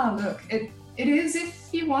 Oh, look, it is if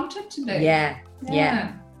you want it to be. Yeah.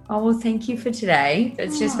 Oh, well, thank you for today.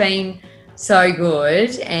 It's just been so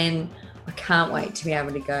good, and I can't wait to be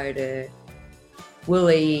able to go to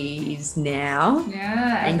Woolies now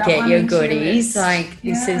and get your goodies.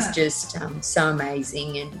 This is just so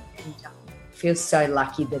amazing, and feel so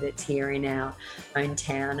lucky that it's here in our own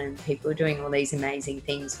town and people are doing all these amazing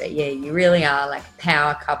things. But yeah, you really are like a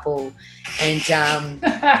power couple, and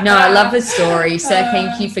no, I love the story. So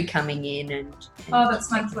thank you for coming in and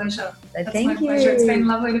that's my pleasure. Thank you. It's been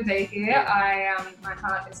lovely to be here. My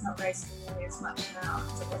heart is not racing nearly as much now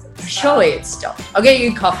as it was at the start. Surely it's stopped. I'll get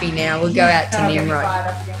you coffee now. We'll go out to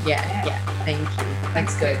Nimrod. Yeah. Thank you.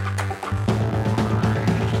 That's good.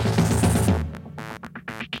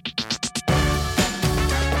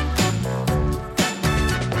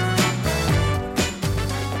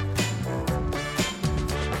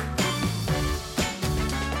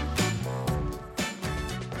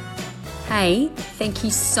 Hey, thank you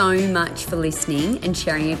so much for listening and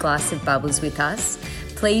sharing a glass of bubbles with us.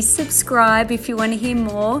 Please subscribe if you want to hear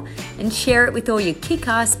more, and share it with all your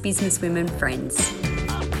kick-ass businesswomen friends.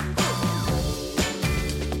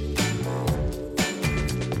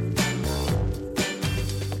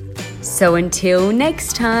 So until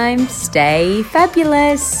next time, stay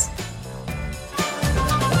fabulous.